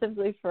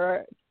 specifically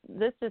for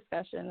this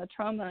discussion, the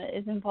trauma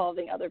is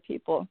involving other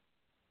people.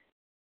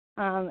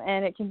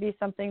 And it can be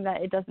something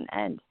that it doesn't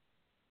end.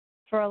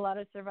 For a lot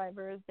of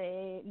survivors,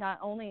 they not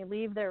only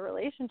leave their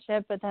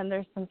relationship, but then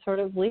there's some sort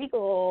of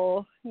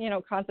legal,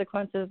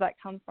 consequences that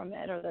come from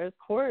it, or there's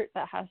court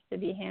that has to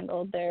be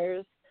handled.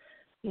 There's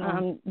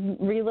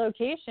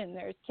relocation,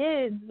 there's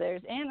kids,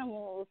 there's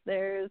animals,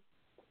 there's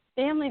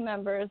family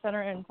members that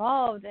are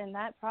involved, and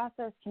that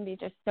process can be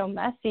just so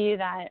messy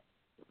that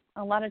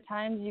a lot of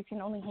times you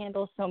can only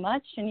handle so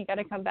much, and you got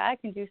to come back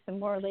and do some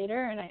more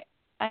later. And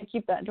I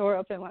keep that door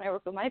open when I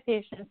work with my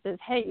patients is,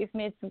 hey, you've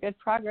made some good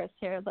progress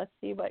here. Let's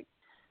see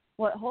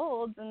what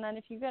holds. And then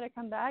if you got to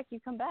come back, you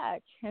come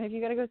back. And if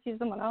you got to go see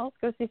someone else,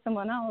 go see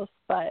someone else.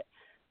 But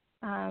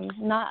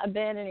not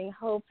abandoning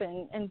hope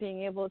and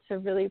being able to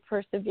really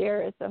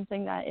persevere is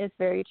something that is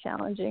very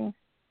challenging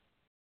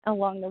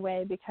along the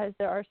way, because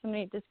there are so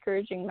many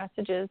discouraging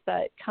messages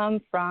that come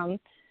from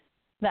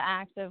the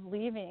act of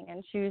leaving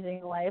and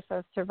choosing a life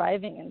of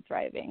surviving and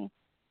thriving.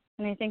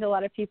 And I think a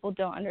lot of people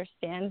don't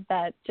understand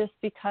that just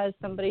because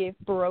somebody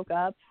broke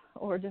up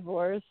or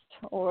divorced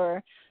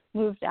or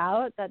moved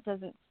out, that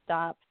doesn't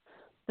stop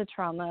the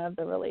trauma of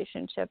the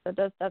relationship.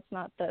 That's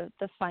not the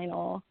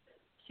final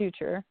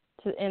suture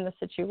in the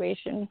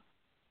situation.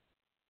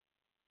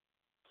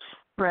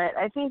 Right.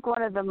 I think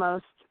one of the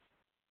most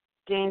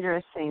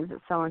dangerous things that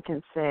someone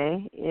can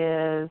say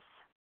is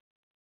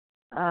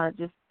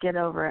just get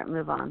over it and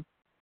move on.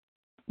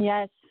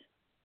 Yes,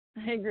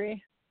 I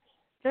agree.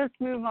 Just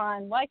move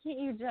on. Why can't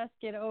you just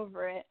get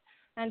over it?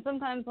 And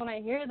sometimes when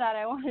I hear that,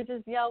 I want to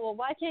just yell, well,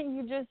 why can't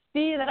you just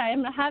see that I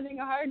am having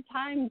a hard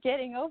time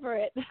getting over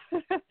it?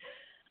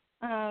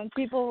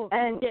 People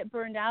get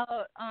burned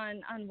out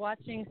on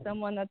watching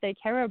someone that they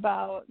care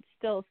about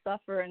still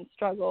suffer and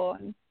struggle.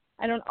 And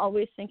I don't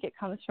always think it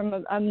comes from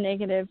a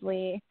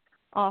negatively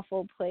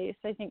awful place.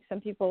 I think some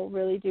people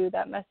really do.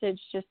 That message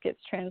just gets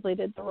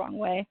translated the wrong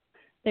way.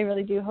 They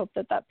really do hope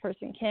that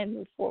person can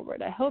move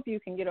forward. I hope you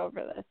can get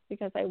over this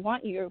because I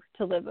want you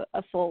to live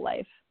a full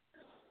life.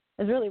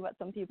 Is really what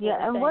some people are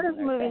saying. Yeah, and what does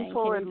moving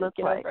forward look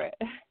like?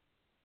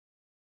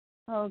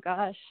 Oh,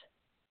 gosh.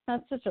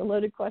 That's such a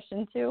loaded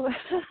question, too.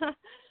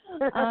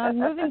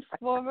 Moving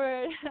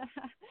forward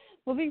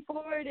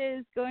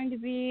is going to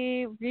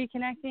be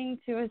reconnecting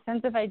to a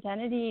sense of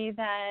identity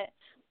that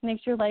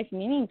makes your life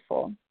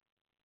meaningful.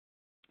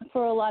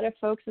 For a lot of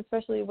folks,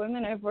 especially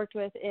women I've worked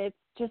with, it's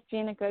just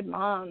being a good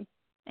mom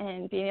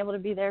and being able to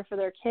be there for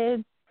their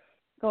kids,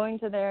 going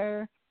to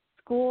their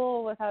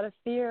school without a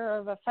fear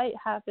of a fight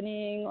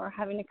happening or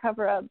having to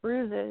cover up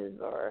bruises,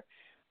 or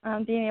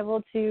being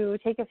able to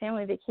take a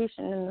family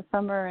vacation in the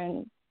summer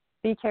and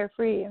be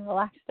carefree and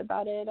relaxed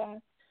about it.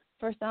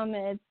 For some,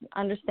 it's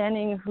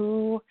understanding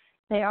who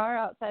they are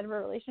outside of a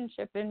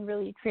relationship and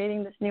really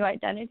creating this new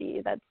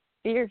identity that's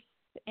fierce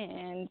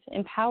and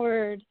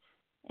empowered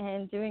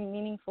and doing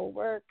meaningful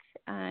work.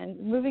 And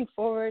moving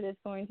forward is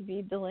going to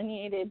be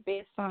delineated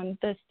based on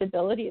the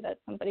stability that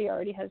somebody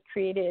already has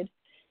created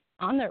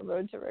on their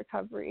road to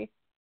recovery.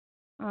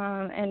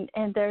 And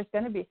there's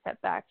going to be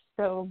setbacks.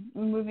 So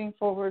moving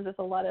forward with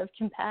a lot of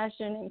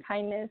compassion and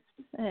kindness,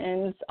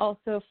 and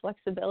also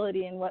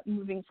flexibility in what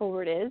moving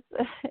forward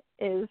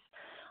is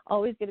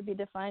always going to be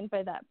defined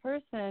by that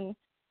person,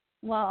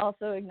 while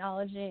also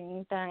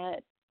acknowledging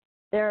that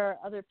there are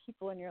other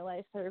people in your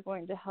life that are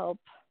going to help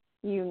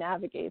you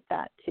navigate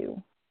that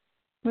too.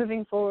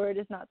 Moving forward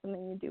is not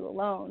something you do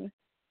alone.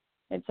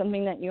 It's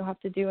something that you have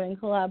to do in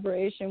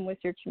collaboration with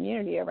your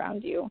community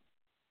around you.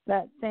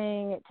 That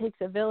saying, it takes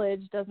a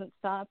village, doesn't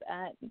stop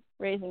at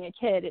raising a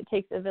kid. It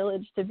takes a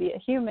village to be a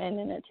human,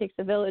 and it takes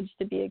a village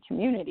to be a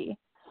community.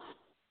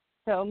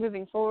 So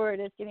moving forward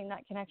is getting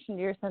that connection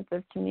to your sense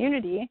of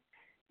community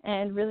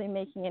and really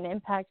making an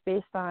impact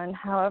based on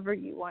however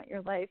you want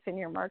your life and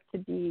your mark to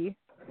be,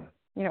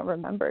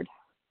 remembered.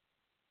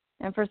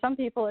 And for some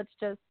people, it's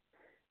just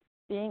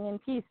being in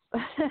peace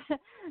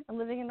and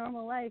living a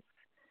normal life.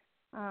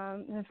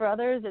 And for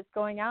others, it's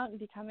going out and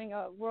becoming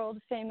a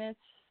world-famous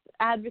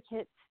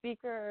advocate,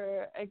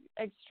 speaker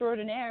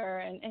extraordinaire,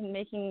 and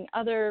making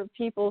other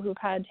people who've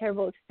had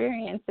terrible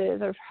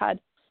experiences or had,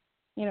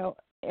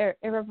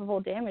 irreparable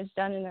damage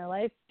done in their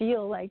life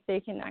feel like they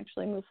can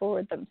actually move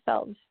forward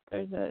themselves.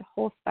 There's a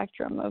whole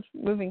spectrum of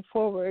moving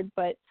forward,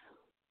 but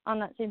on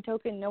that same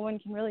token, no one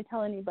can really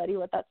tell anybody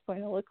what that's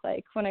going to look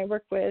like. When I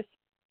work with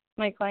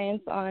my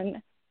clients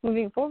on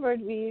moving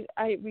forward, we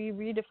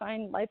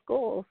redefine life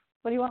goals.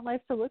 What do you want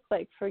life to look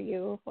like for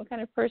you? What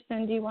kind of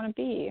person do you want to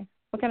be?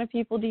 What kind of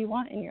people do you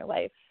want in your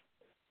life?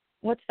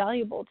 What's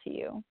valuable to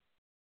you?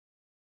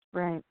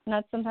 Right. And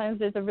that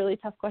sometimes is a really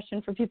tough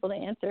question for people to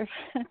answer.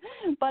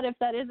 But if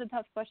that is a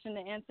tough question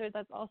to answer,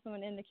 that's also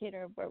an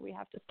indicator of where we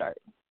have to start.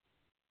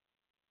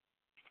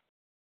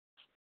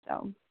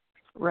 So.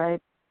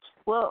 Right.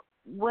 Well,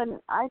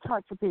 when I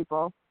talk to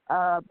people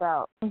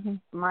about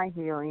my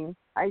healing,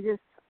 I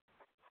just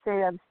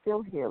say I'm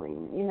still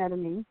healing. You know what I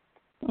mean?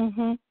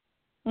 Mhm.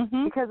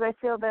 Mhm. Because I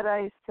feel that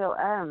I still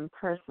am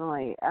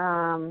personally.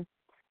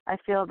 I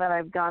feel that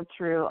I've gone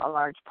through a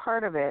large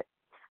part of it.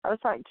 I was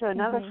talking to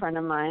another friend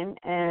of mine,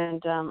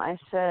 and I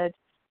said,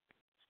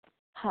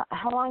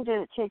 how long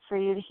did it take for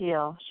you to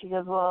heal? She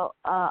goes, well,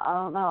 I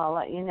don't know. I'll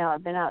let you know.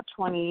 I've been out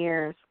 20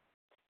 years,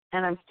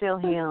 and I'm still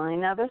healing.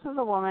 Now, this is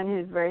a woman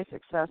who's very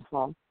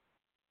successful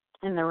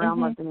in the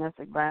realm of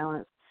domestic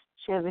violence.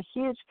 She has a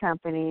huge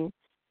company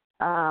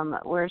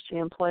where she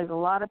employs a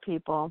lot of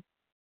people,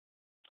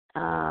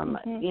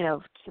 you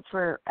know,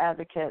 for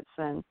advocates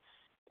and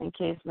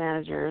case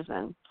managers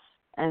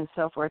and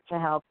so forth to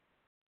help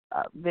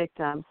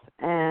victims,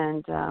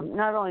 and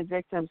not only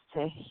victims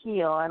to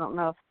heal. I don't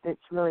know if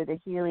it's really the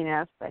healing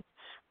aspect,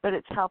 but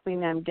it's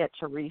helping them get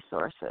to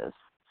resources.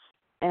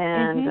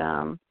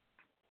 And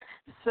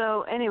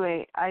so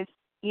anyway, I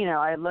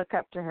look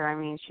up to her. I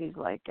mean, she's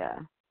like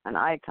an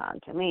icon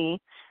to me.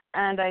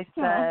 And I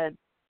said,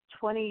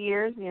 20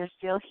 years and you're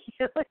still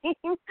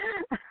healing?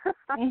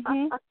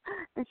 And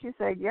she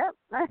said, yep.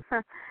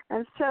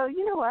 And so,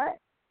 you know what?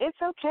 It's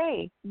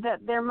okay that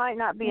there might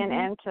not be an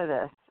end to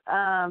this.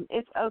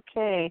 It's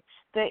okay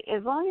that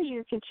as long as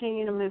you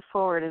continue to move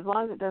forward, as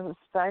long as it doesn't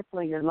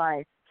stifle your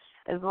life,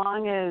 as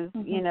long as,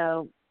 you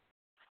know,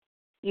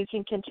 you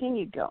can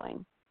continue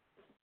going.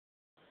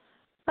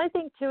 I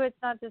think, too, it's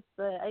not just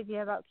the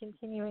idea about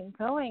continuing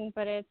going,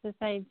 but it's this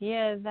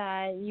idea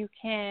that you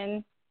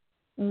can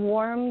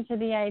warm to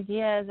the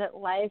idea that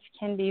life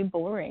can be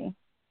boring,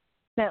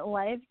 that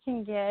life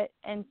can get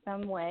in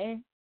some way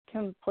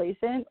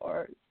complacent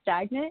or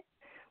stagnant,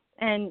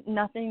 and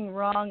nothing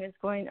wrong is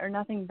going or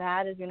nothing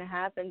bad is going to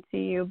happen to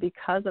you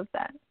because of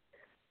that.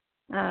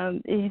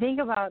 If you think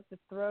about the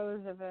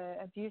throes of an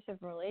abusive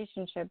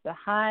relationship, the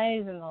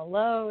highs and the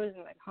lows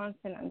and the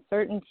constant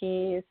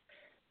uncertainties,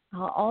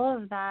 all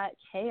of that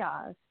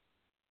chaos,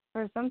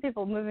 for some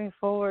people moving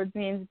forward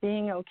means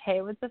being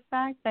okay with the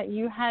fact that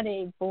you had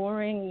a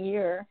boring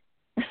year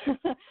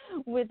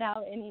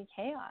without any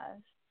chaos.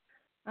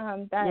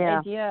 That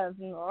idea of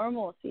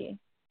normalcy,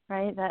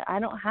 right? That I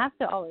don't have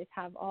to always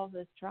have all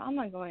this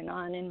drama going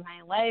on in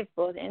my life,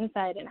 both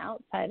inside and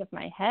outside of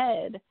my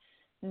head,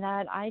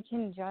 that I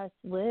can just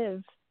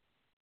live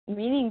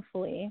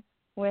meaningfully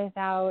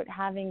without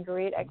having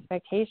great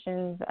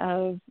expectations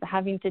of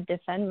having to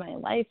defend my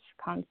life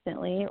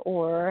constantly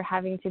or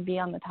having to be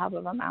on the top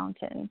of a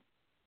mountain.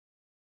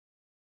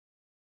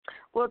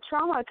 Well,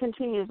 trauma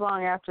continues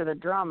long after the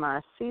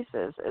drama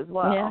ceases as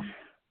well.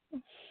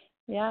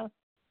 Yeah,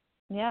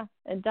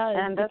 it does.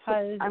 And that's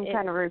what I'm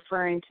kind of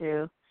referring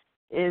to,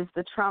 is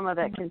the trauma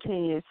that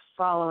continues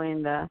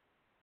following the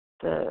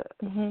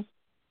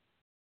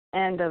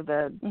end of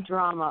the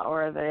drama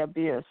or the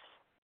abuse.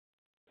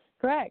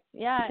 Correct.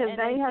 Yeah. Because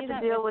now you have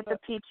to deal with the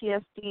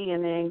PTSD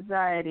and the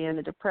anxiety and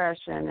the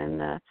depression and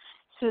the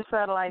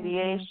suicidal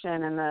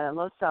ideation and the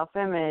low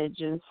self-image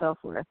and so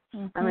forth.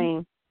 I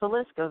mean, the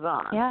list goes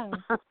on. Yeah.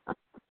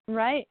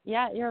 Right.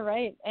 Yeah, you're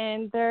right.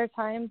 And there are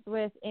times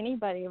with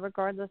anybody,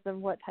 regardless of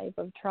what type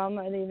of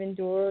trauma they've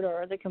endured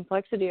or the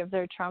complexity of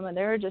their trauma,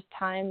 there are just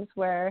times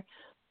where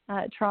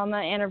trauma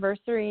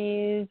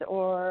anniversaries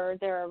or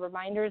there are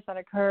reminders that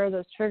occur,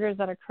 those triggers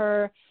that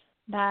occur,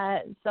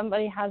 that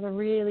somebody has a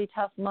really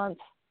tough month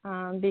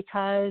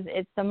because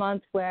it's the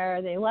month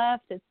where they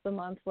left, it's the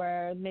month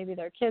where maybe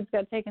their kids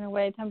got taken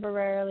away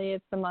temporarily,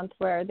 it's the month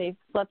where they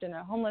slept in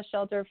a homeless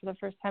shelter for the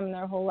first time in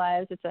their whole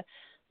lives. It's a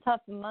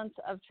tough month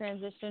of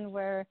transition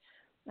where,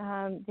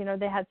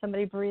 they had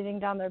somebody breathing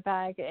down their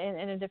back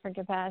in a different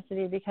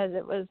capacity because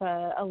it was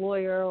a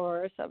lawyer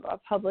or a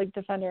public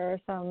defender or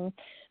some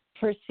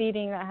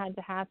proceeding that had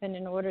to happen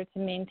in order to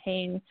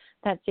maintain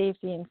that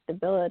safety and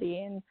stability.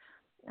 And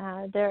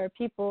there are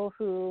people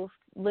who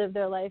live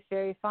their life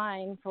very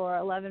fine for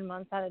 11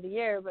 months out of the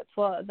year, but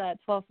that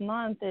 12th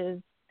month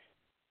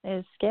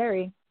is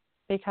scary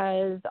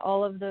because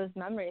all of those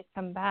memories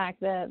come back.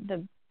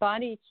 The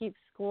body keeps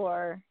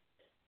score.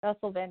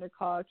 Bessel van der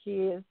Kolk,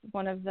 he is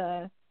one of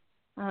the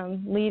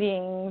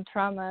leading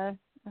trauma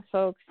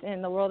folks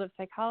in the world of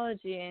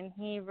psychology, and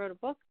he wrote a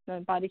book,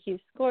 The Body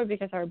Keeps Score,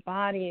 because our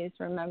bodies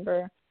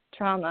remember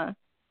trauma,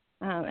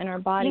 and our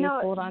bodies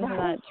hold on to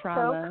that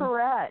trauma. So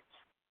correct.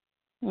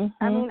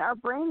 I mean, our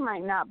brain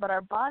might not, but our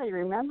body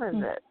remembers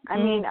it. I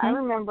mean, I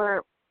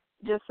remember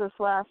just this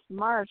last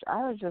March,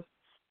 I was just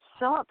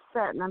so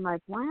upset, and I'm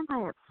like, why am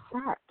I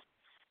upset?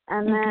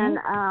 And then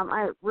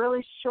I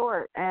really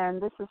short,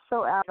 and this is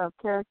so out of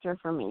character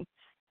for me.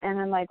 And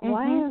I'm like,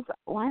 why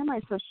am I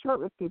so short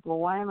with people?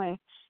 Why am I,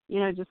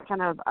 just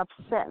kind of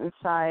upset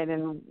inside?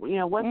 And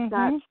what's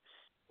that?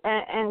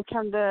 And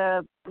come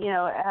to,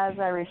 as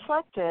I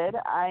reflected,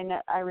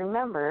 I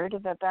remembered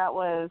that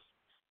was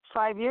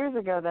 5 years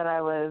ago that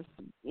I was,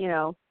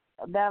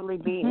 badly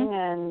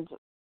beaten,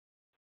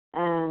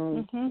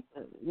 and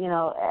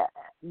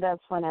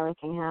that's when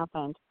everything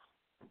happened.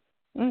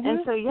 And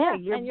so, your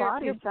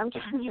body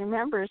sometimes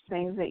remembers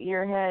things that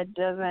your head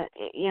doesn't,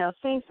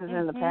 thinks is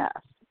in the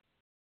past.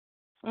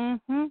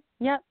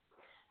 Yep.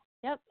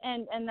 Yep,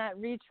 and that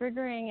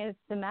re-triggering is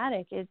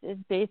somatic.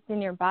 It's based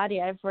in your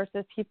body. I've worked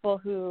with people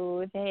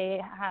who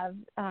they have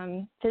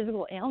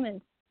physical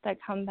ailments that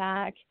come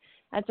back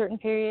at certain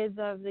periods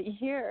of the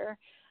year,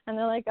 and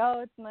they're like, "Oh,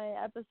 it's my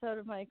episode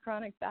of my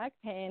chronic back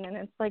pain," and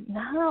it's like,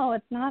 no,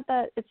 it's not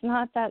that. It's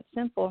not that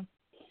simple.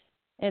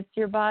 It's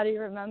your body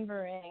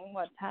remembering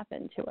what's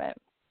happened to it,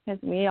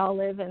 because we all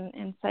live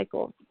in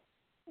cycles,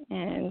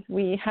 and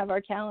we have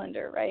our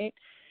calendar, right?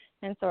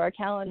 And so our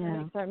calendar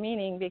makes our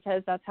meaning,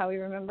 because that's how we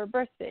remember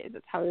birthdays.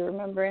 It's how we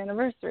remember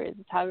anniversaries.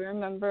 It's how we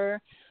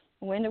remember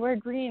when to wear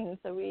green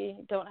so we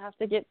don't have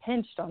to get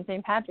pinched on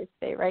St. Patrick's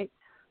Day, right?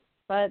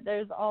 But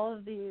there's all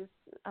of these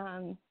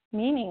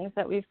meanings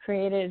that we've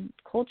created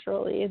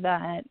culturally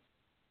that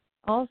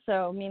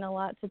also mean a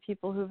lot to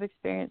people who've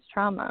experienced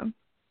trauma.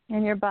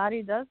 And your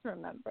body does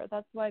remember.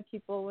 That's why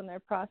people, when they're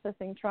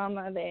processing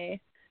trauma,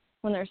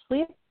 when they're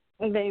sleeping,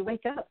 they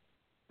wake up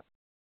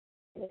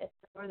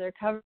or they're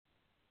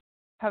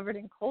covered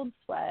in cold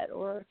sweat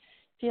or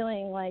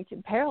feeling like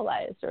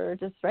paralyzed or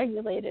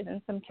dysregulated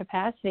in some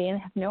capacity and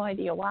have no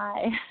idea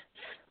why.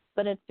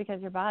 But it's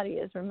because your body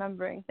is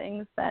remembering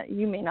things that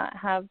you may not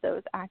have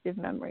those active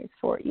memories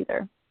for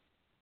either.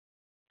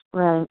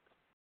 Right.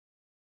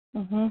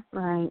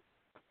 Right.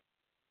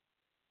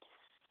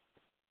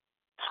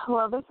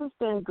 Well, this has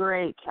been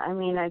great. I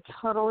mean, I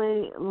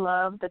totally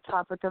love the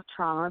topic of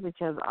trauma,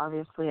 because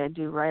obviously I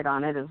do write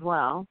on it as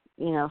well,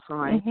 for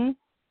my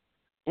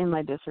in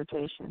my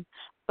dissertation.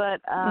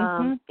 But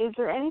is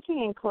there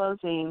anything in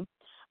closing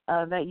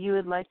that you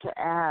would like to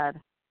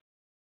add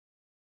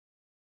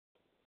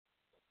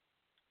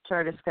to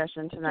our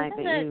discussion tonight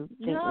that you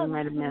think we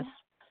might have missed?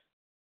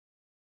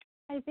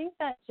 I think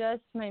that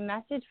just my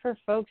message for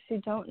folks who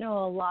don't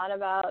know a lot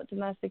about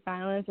domestic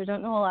violence or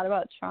don't know a lot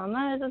about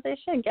trauma is that they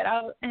should get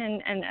out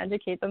and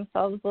educate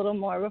themselves a little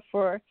more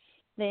before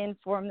they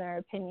inform their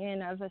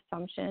opinion of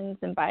assumptions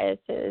and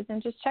biases,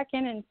 and just check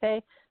in and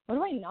say, what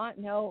do I not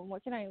know, and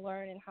what can I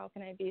learn, and how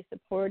can I be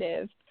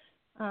supportive?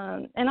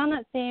 And on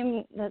that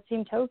same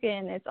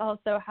token, it's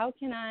also, how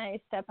can I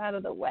step out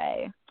of the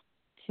way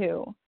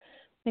too?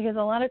 Because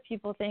a lot of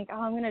people think,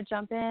 oh, I'm going to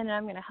jump in and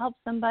I'm going to help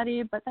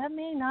somebody, but that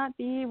may not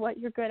be what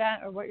you're good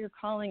at or what your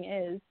calling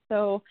is.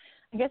 So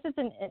I guess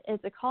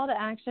it's a call to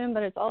action,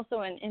 but it's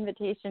also an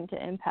invitation to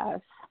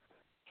empath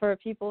for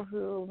people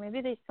who maybe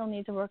they still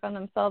need to work on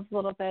themselves a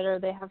little bit, or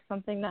they have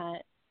something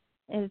that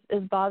is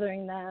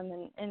bothering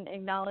them, and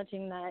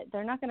acknowledging that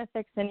they're not going to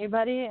fix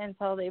anybody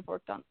until they've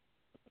worked on it.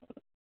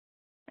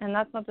 And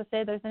that's not to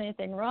say there's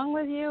anything wrong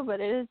with you, but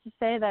it is to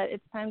say that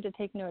it's time to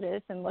take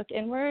notice and look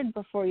inward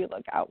before you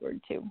look outward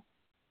too.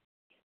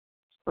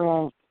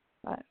 Right.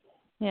 But,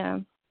 yeah.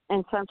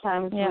 And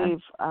sometimes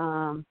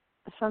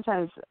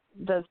sometimes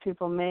those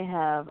people may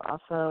have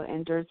also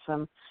endured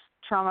some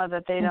trauma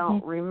that they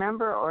don't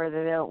remember, or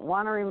that they don't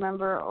want to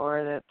remember,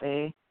 or that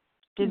they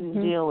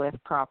didn't deal with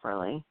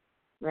properly.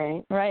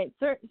 Right. Right.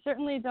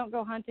 Certainly don't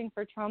go hunting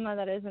for trauma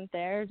that isn't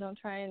there. Don't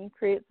try and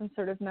create some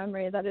sort of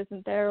memory that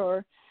isn't there,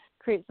 or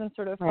create some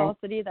sort of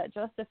falsity that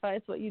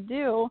justifies what you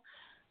do.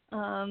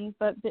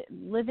 But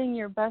living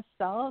your best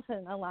self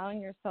and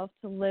allowing yourself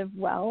to live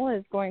well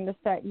is going to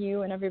set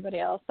you and everybody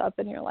else up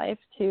in your life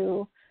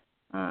to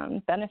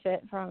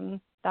benefit from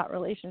that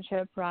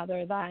relationship,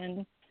 rather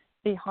than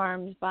be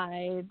harmed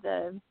by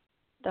the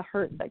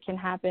hurt that can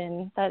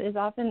happen, that is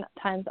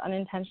oftentimes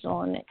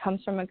unintentional, and it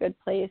comes from a good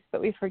place,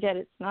 but we forget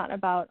it's not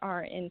about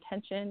our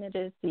intention, it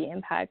is the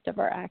impact of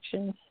our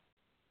actions.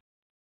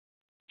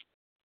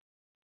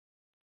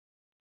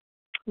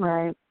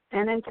 Right.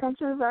 And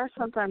intentions are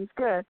sometimes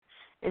good.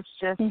 It's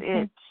just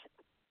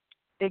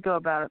they go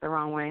about it the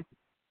wrong way.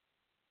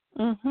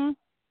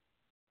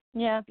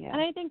 Yeah.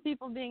 And I think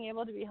people being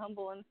able to be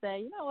humble and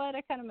say, you know what,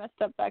 I kind of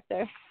messed up back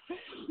there.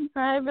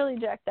 Or I really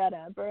jacked that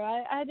up, or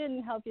I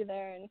didn't help you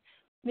there, and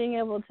being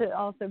able to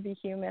also be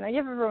human. I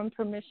give everyone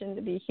permission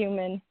to be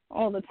human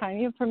all the time.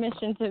 You have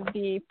permission to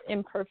be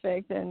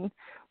imperfect and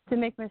to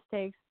make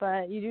mistakes,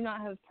 but you do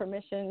not have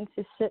permission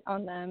to sit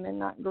on them and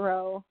not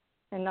grow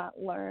and not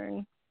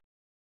learn.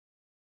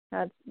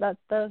 Those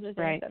are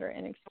things that are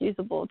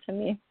inexcusable to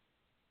me.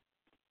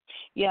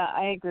 Yeah,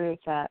 I agree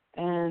with that.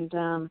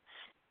 And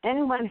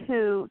anyone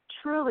who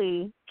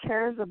truly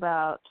cares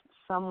about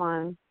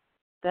someone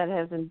that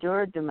has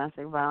endured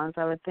domestic violence,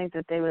 I would think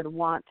that they would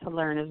want to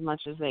learn as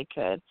much as they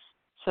could,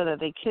 so that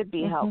they could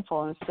be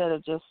helpful, instead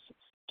of just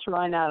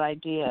throwing out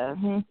ideas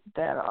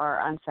that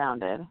are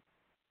unfounded.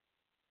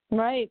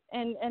 Right.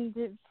 And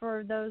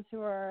for those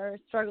who are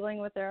struggling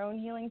with their own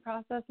healing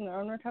process and their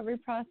own recovery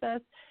process,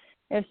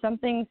 if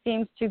something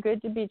seems too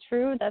good to be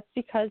true, that's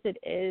because it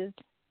is.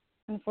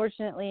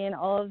 Unfortunately, in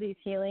all of these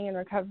healing and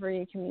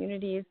recovery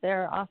communities,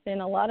 there are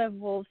often a lot of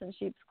wolves in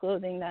sheep's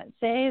clothing that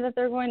say that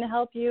they're going to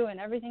help you and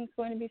everything's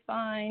going to be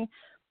fine,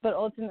 but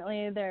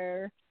ultimately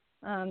they're,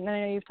 and I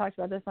know you've talked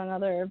about this on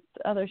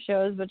other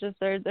shows, but just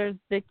there's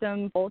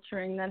victim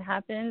vulturing that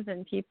happens,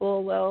 and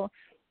people will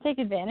take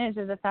advantage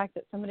of the fact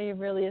that somebody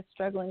really is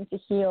struggling to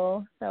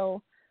heal.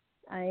 So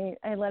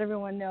I let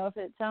everyone know if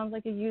it sounds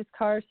like a used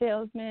car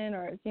salesman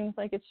or it seems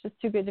like it's just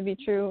too good to be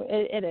true,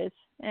 it is.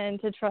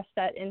 And to trust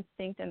that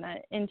instinct and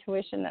that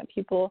intuition that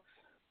people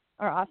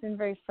are often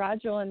very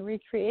fragile and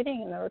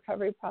recreating in the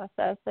recovery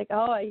process. Like,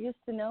 oh, I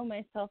used to know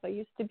myself. I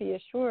used to be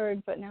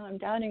assured, but now I'm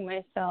doubting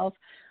myself.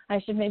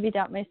 I should maybe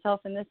doubt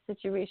myself in this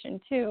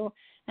situation too.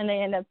 And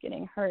they end up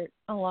getting hurt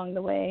along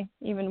the way,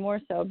 even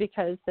more so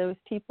because those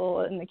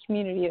people in the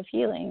community of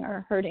healing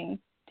are hurting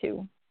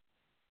too.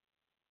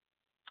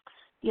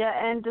 Yeah,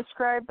 and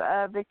describe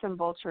victim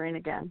vulturing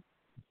again.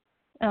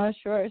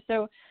 Sure.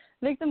 So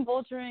victim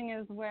vulturing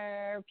is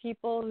where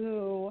people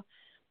who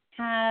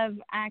have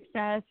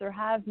access or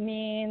have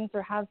means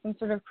or have some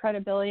sort of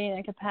credibility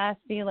and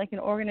capacity, like an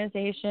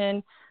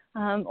organization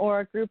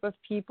or a group of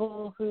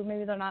people who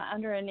maybe they're not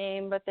under a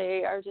name, but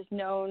they are just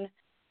known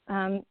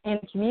in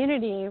a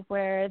community,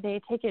 where they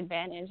take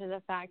advantage of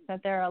the fact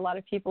that there are a lot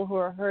of people who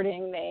are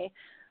hurting. They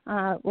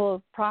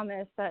will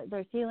promise that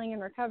there's healing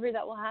and recovery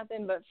that will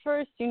happen, but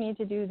first you need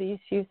to do these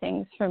few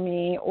things for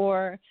me,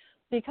 or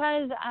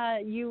because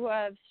you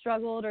have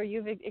struggled or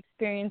you've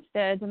experienced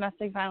a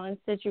domestic violence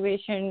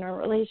situation or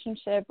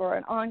relationship or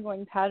an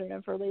ongoing pattern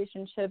of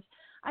relationships,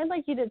 I'd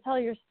like you to tell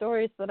your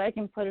story so that I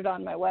can put it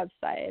on my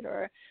website.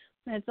 Or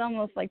it's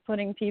almost like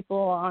putting people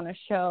on a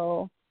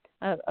show,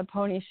 a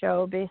pony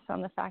show, based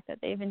on the fact that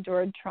they've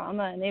endured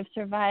trauma and they've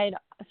survived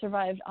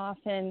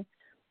often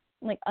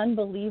like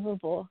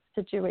unbelievable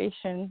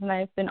situations. And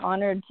I've been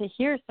honored to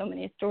hear so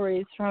many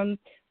stories from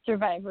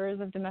survivors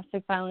of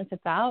domestic violence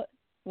about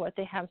what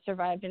they have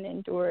survived and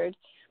endured.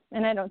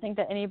 And I don't think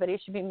that anybody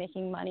should be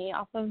making money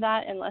off of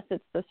that unless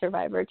it's the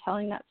survivor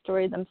telling that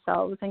story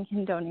themselves and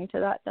condoning to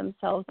that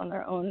themselves on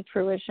their own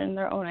fruition,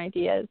 their own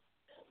ideas.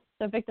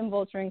 So victim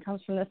vulturing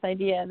comes from this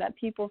idea that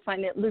people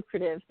find it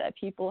lucrative that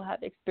people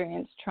have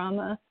experienced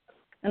trauma,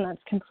 and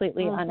that's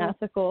completely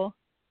unethical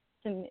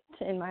in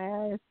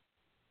my eyes.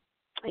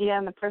 Yeah,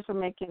 and the person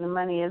making the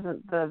money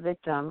isn't the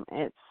victim,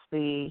 it's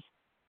the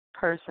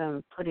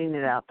person putting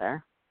it out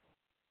there.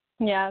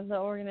 Yeah, the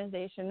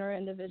organization or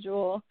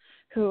individual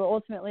who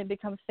ultimately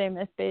becomes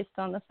famous based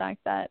on the fact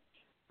that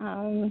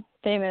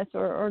famous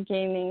or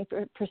gaining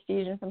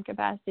prestige in some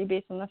capacity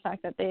based on the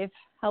fact that they've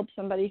helped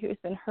somebody who's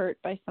been hurt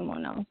by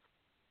someone else.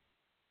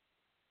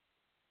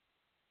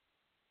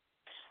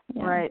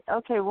 Yeah. Right.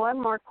 Okay,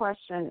 one more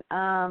question.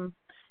 Do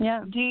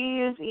you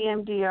use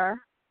EMDR?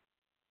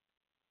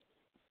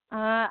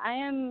 I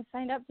am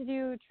signed up to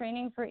do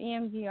training for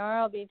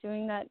EMDR. I'll be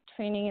doing that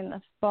training in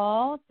the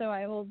fall, so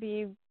I will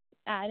be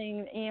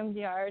adding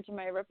EMDR to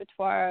my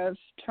repertoire of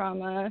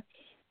trauma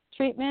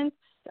treatments.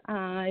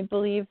 I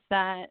believe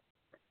that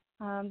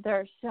there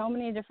are so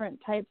many different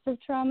types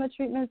of trauma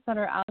treatments that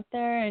are out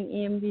there, and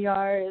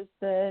EMDR is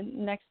the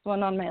next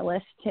one on my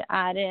list to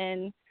add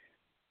in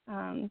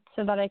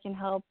so that I can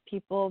help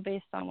people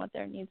based on what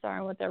their needs are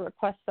and what their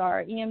requests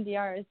are.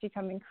 EMDR has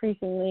become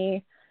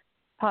increasingly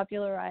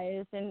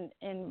popularized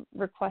and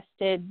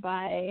requested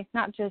by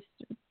not just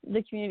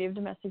the community of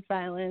domestic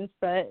violence,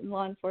 but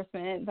law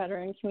enforcement,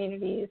 veteran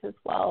communities as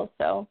well.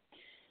 So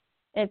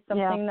it's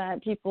something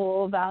that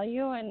people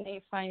value and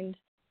they find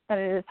that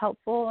it is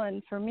helpful.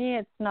 And for me,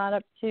 it's not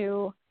up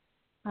to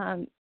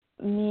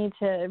me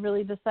to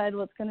really decide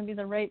what's going to be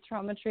the right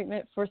trauma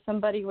treatment for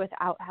somebody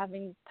without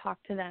having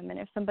talked to them. And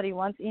if somebody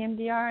wants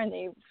EMDR and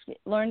they've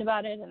learned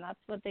about it and that's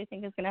what they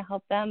think is going to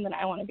help them, then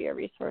I want to be a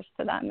resource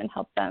to them and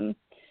help them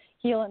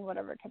heal in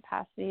whatever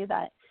capacity.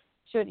 That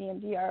should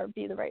EMDR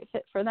be the right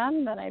fit for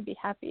them, then I'd be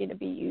happy to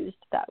be used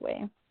that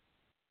way.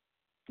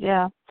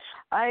 Yeah.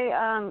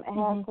 I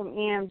had some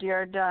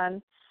EMDR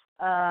done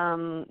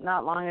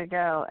not long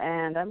ago,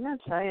 and I'm going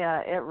to tell you,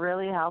 it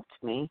really helped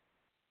me.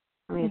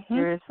 I mean,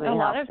 seriously, a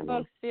lot helped of me.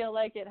 folks feel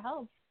like it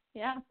helps.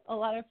 Yeah, a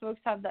lot of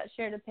folks have that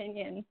shared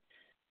opinion.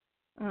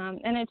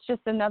 And it's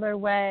just another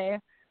way,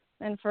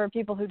 and for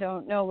people who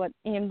don't know what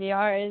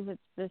EMDR is,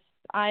 it's this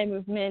eye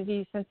movement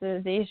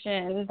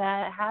desensitization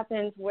that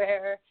happens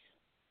where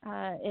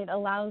it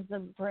allows the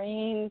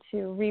brain to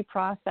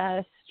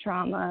reprocess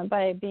trauma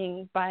by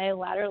being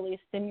bilaterally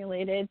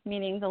stimulated,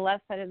 meaning the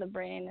left side of the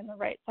brain and the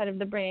right side of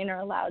the brain are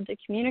allowed to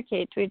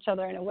communicate to each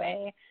other in a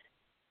way,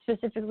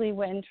 specifically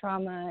when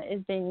trauma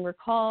is being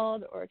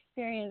recalled or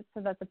experienced,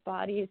 so that the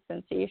body's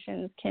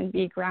sensations can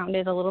be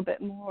grounded a little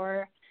bit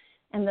more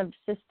and the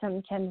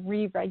system can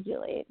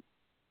re-regulate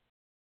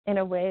in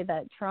a way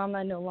that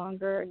trauma no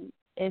longer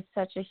is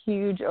such a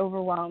huge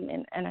overwhelm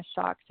and a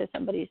shock to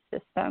somebody's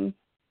system.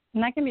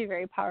 And that can be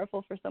very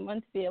powerful for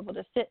someone to be able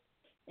to sit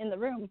in the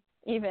room,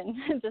 even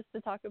just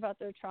to talk about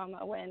their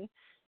trauma, when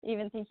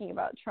even thinking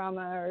about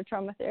trauma or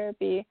trauma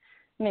therapy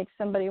makes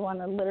somebody want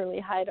to literally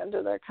hide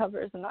under their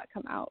covers and not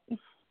come out.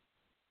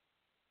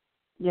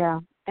 Yeah.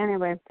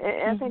 Anyway,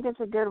 I think it's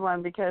a good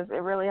one because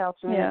it really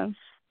helps me. Yeah.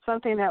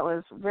 Something that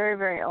was very,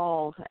 very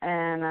old,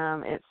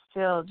 and it's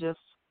still just,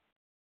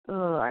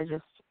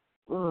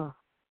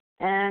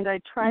 And I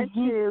tried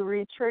to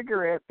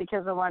re-trigger it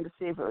because I wanted to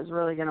see if it was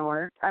really going to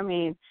work. I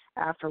mean,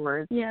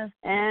 afterwards. Yeah.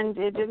 And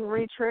it didn't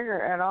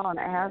re-trigger at all, and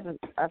it hasn't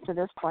up to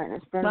this point.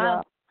 It's been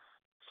about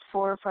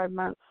 4 or 5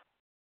 months.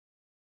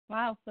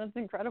 Wow, that's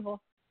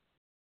incredible.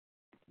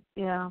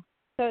 Yeah.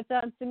 So it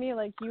sounds to me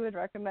like you would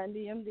recommend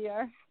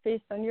EMDR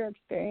based on your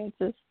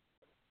experiences.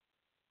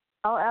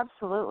 Oh,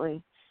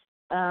 absolutely.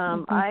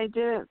 I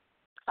did.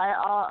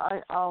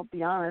 I'll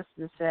be honest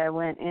and say I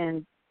went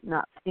in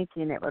not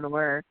thinking it would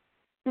work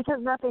because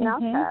nothing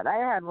else had. I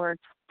had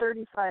worked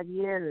 35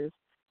 years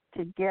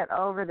to get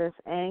over this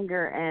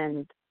anger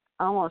and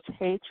almost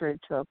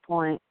hatred to a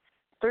point.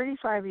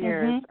 35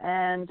 years,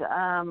 and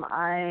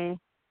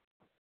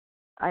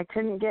I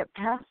couldn't get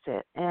past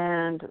it.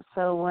 And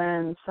so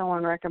when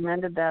someone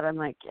recommended that, I'm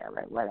like, yeah,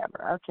 right,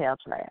 whatever. Okay, I'll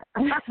try it.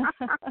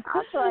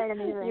 I'll try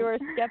anything. You were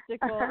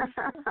skeptical.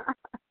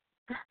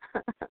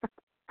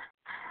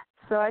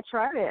 So I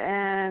tried it,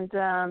 and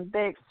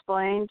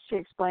she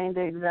explained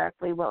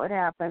exactly what would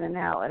happen and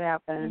how it would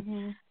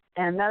happen,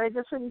 and that I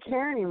just wouldn't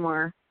care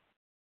anymore.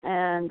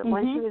 And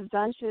when she was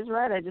done, she was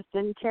right. I just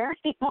didn't care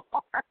anymore.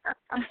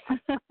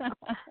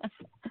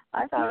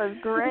 I thought it was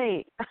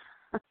great.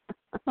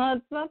 Well,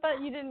 it's not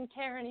that you didn't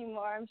care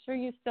anymore. I'm sure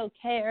you still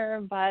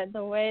care, but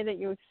the way that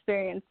you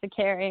experienced the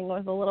caring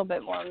was a little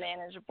bit more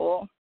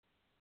manageable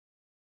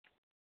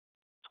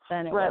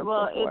than it was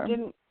Well, before.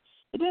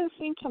 It didn't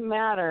seem to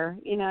matter.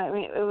 You know, I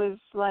mean, it was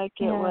like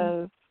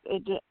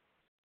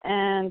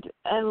and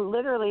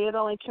literally it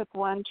only took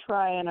one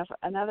try. And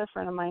another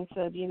friend of mine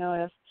said, you know,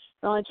 if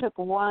it only took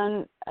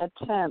one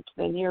attempt,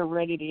 then you're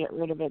ready to get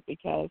rid of it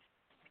because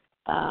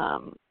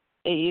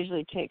it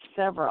usually takes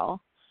several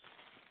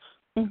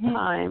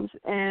times.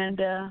 And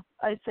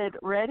I said,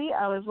 ready?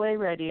 I was way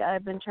ready.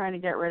 I've been trying to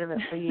get rid of it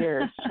for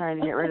years, trying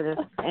to get rid of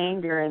this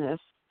anger and this,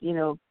 you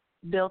know,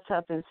 built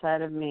up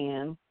inside of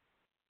me.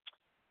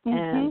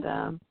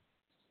 And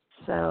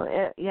so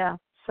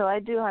I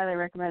do highly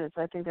recommend it.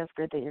 So I think that's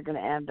great that you're going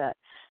to add that.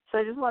 So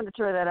I just wanted to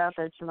throw that out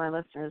there to my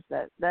listeners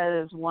that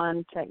is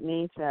one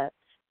technique that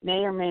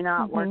may or may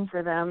not work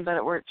for them, but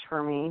it works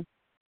for me.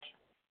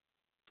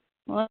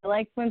 Well, I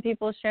like when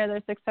people share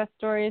their success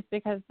stories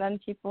because then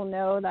people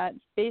know that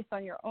based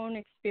on your own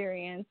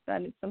experience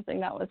that it's something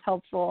that was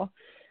helpful,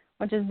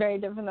 which is very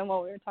different than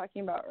what we were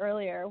talking about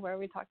earlier, where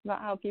we talked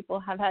about how people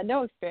have had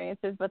no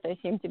experiences, but they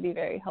seem to be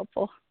very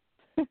helpful.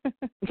 And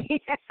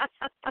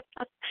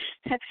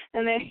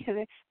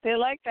they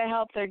like the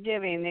help they're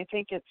giving. They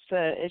think it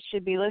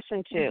should be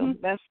listened to.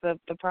 That's the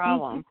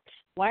problem.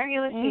 Why aren't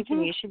you listening to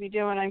me? You should be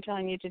doing what I'm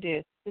telling you to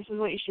do. This is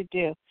what you should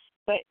do.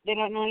 But they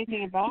don't know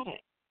anything about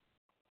it.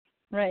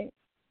 Right.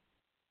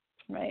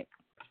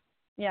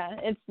 Yeah,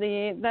 it's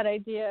that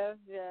idea of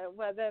the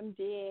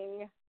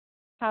WebMDing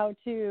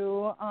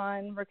how-to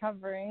on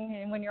recovering,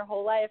 and when your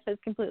whole life has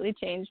completely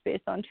changed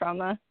based on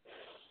trauma.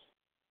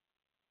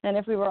 And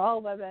if we were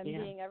all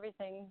WebMDing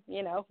everything,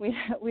 you know,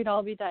 we'd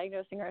all be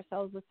diagnosing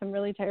ourselves with some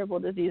really terrible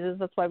diseases.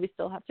 That's why we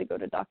still have to go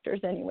to doctors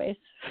anyways.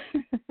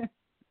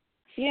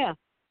 Yeah.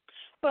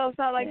 Well, it's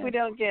not like we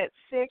don't get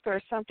sick or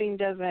something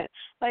doesn't,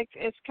 like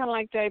it's kind of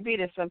like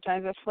diabetes.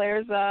 Sometimes it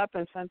flares up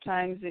and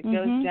sometimes it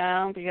goes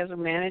down because we're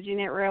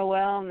managing it real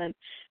well. And then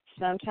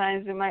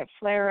sometimes it might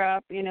flare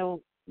up, you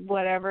know,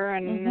 whatever,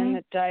 and then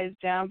it dies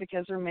down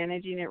because we're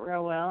managing it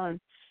real well. And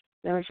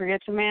then we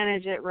forget to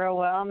manage it real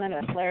well, and then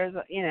it flares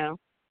up, you know.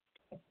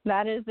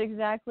 That is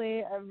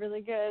exactly a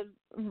really good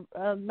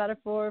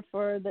metaphor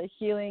for the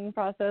healing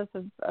process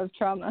of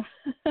trauma.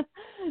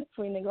 If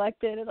we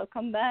neglect it, it'll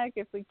come back.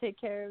 If we take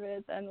care of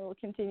it, then we'll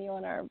continue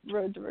on our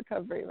road to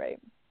recovery, right?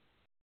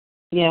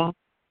 Yeah.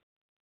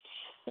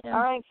 All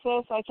right,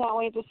 sis. I can't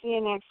wait to see you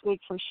next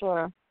week for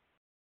sure.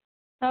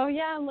 Oh,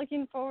 yeah. I'm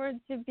looking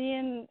forward to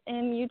being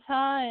in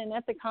Utah and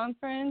at the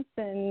conference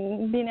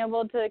and being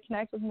able to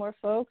connect with more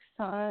folks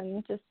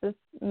on just this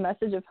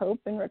message of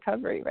hope and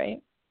recovery,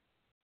 right?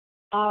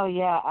 Oh,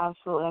 yeah,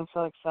 absolutely. I'm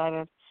so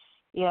excited.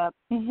 Yep.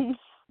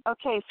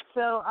 Okay,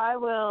 so I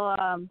will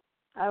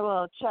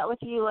chat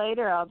with you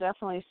later. I'll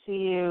definitely see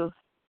you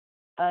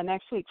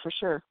next week for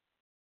sure.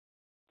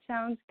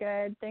 Sounds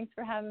good. Thanks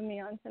for having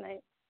me on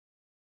tonight.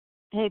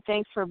 Hey,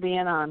 thanks for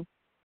being on.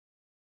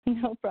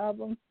 No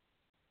problem.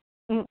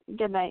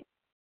 Good night.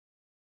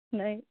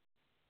 Night.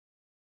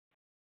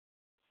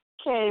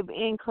 Okay,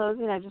 in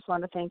closing, I just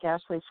want to thank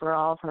Ashlee for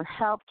all of her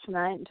help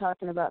tonight and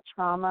talking about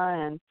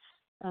trauma and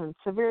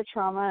severe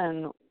trauma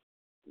and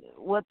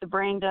what the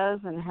brain does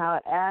and how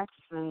it acts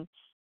and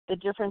the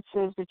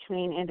differences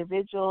between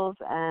individuals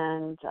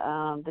and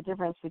the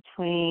difference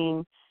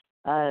between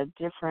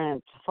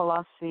different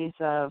philosophies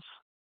of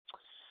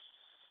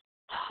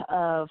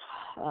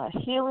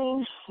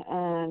healing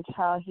and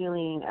how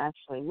healing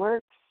actually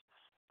works.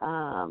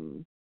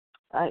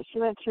 She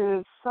went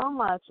through so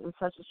much in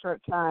such a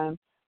short time.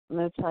 I'm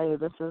going to tell you,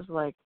 this is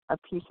like a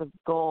piece of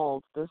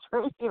gold. This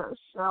radio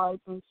show, I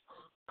think,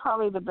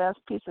 probably the best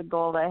piece of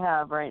gold I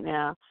have right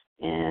now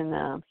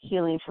in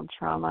healing from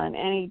trauma. And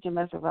any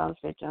domestic violence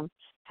victim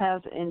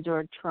has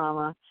endured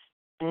trauma,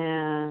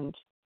 and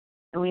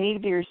we need to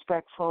be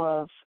respectful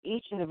of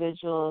each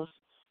individual's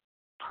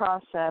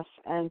process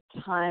and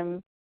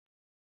time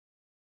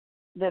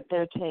that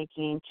they're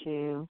taking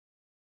to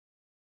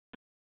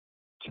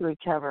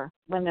recover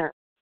when they're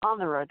on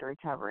the road to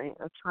recovery,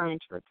 or trying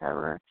to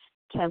recover,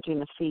 attempting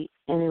the feat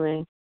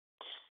anyway,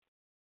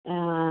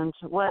 and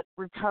what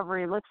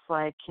recovery looks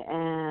like,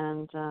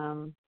 and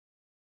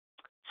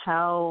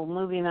how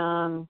moving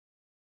on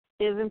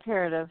is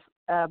imperative,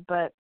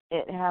 but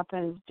it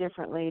happens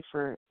differently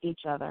for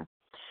each other.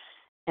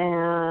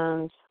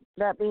 And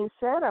that being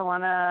said, I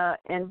want to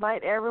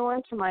invite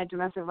everyone to my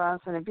Domestic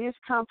Violence and Abuse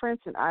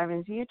Conference in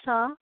Ivins,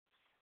 Utah.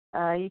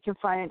 You can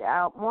find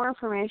out more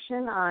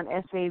information on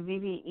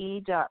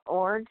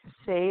savve.org,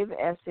 save,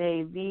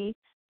 SAVVE.org.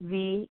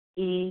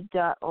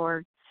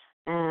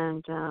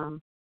 And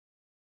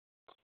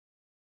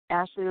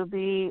Ashlee will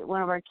be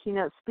one of our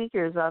keynote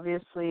speakers,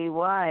 obviously.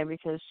 Why?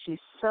 Because she's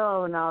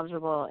so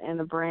knowledgeable in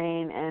the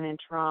brain and in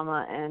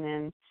trauma and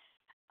in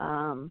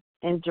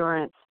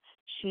endurance.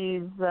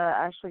 She's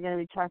actually going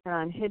to be talking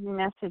on hidden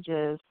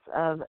messages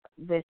of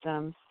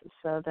victims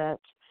so that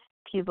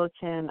people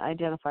can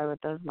identify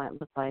what those might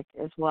look like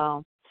as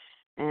well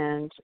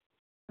and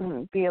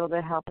be able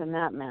to help in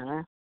that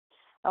manner.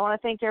 I want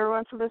to thank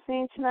everyone for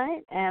listening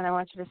tonight, and I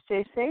want you to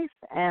stay safe,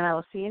 and I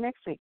will see you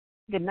next week.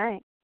 Good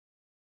night.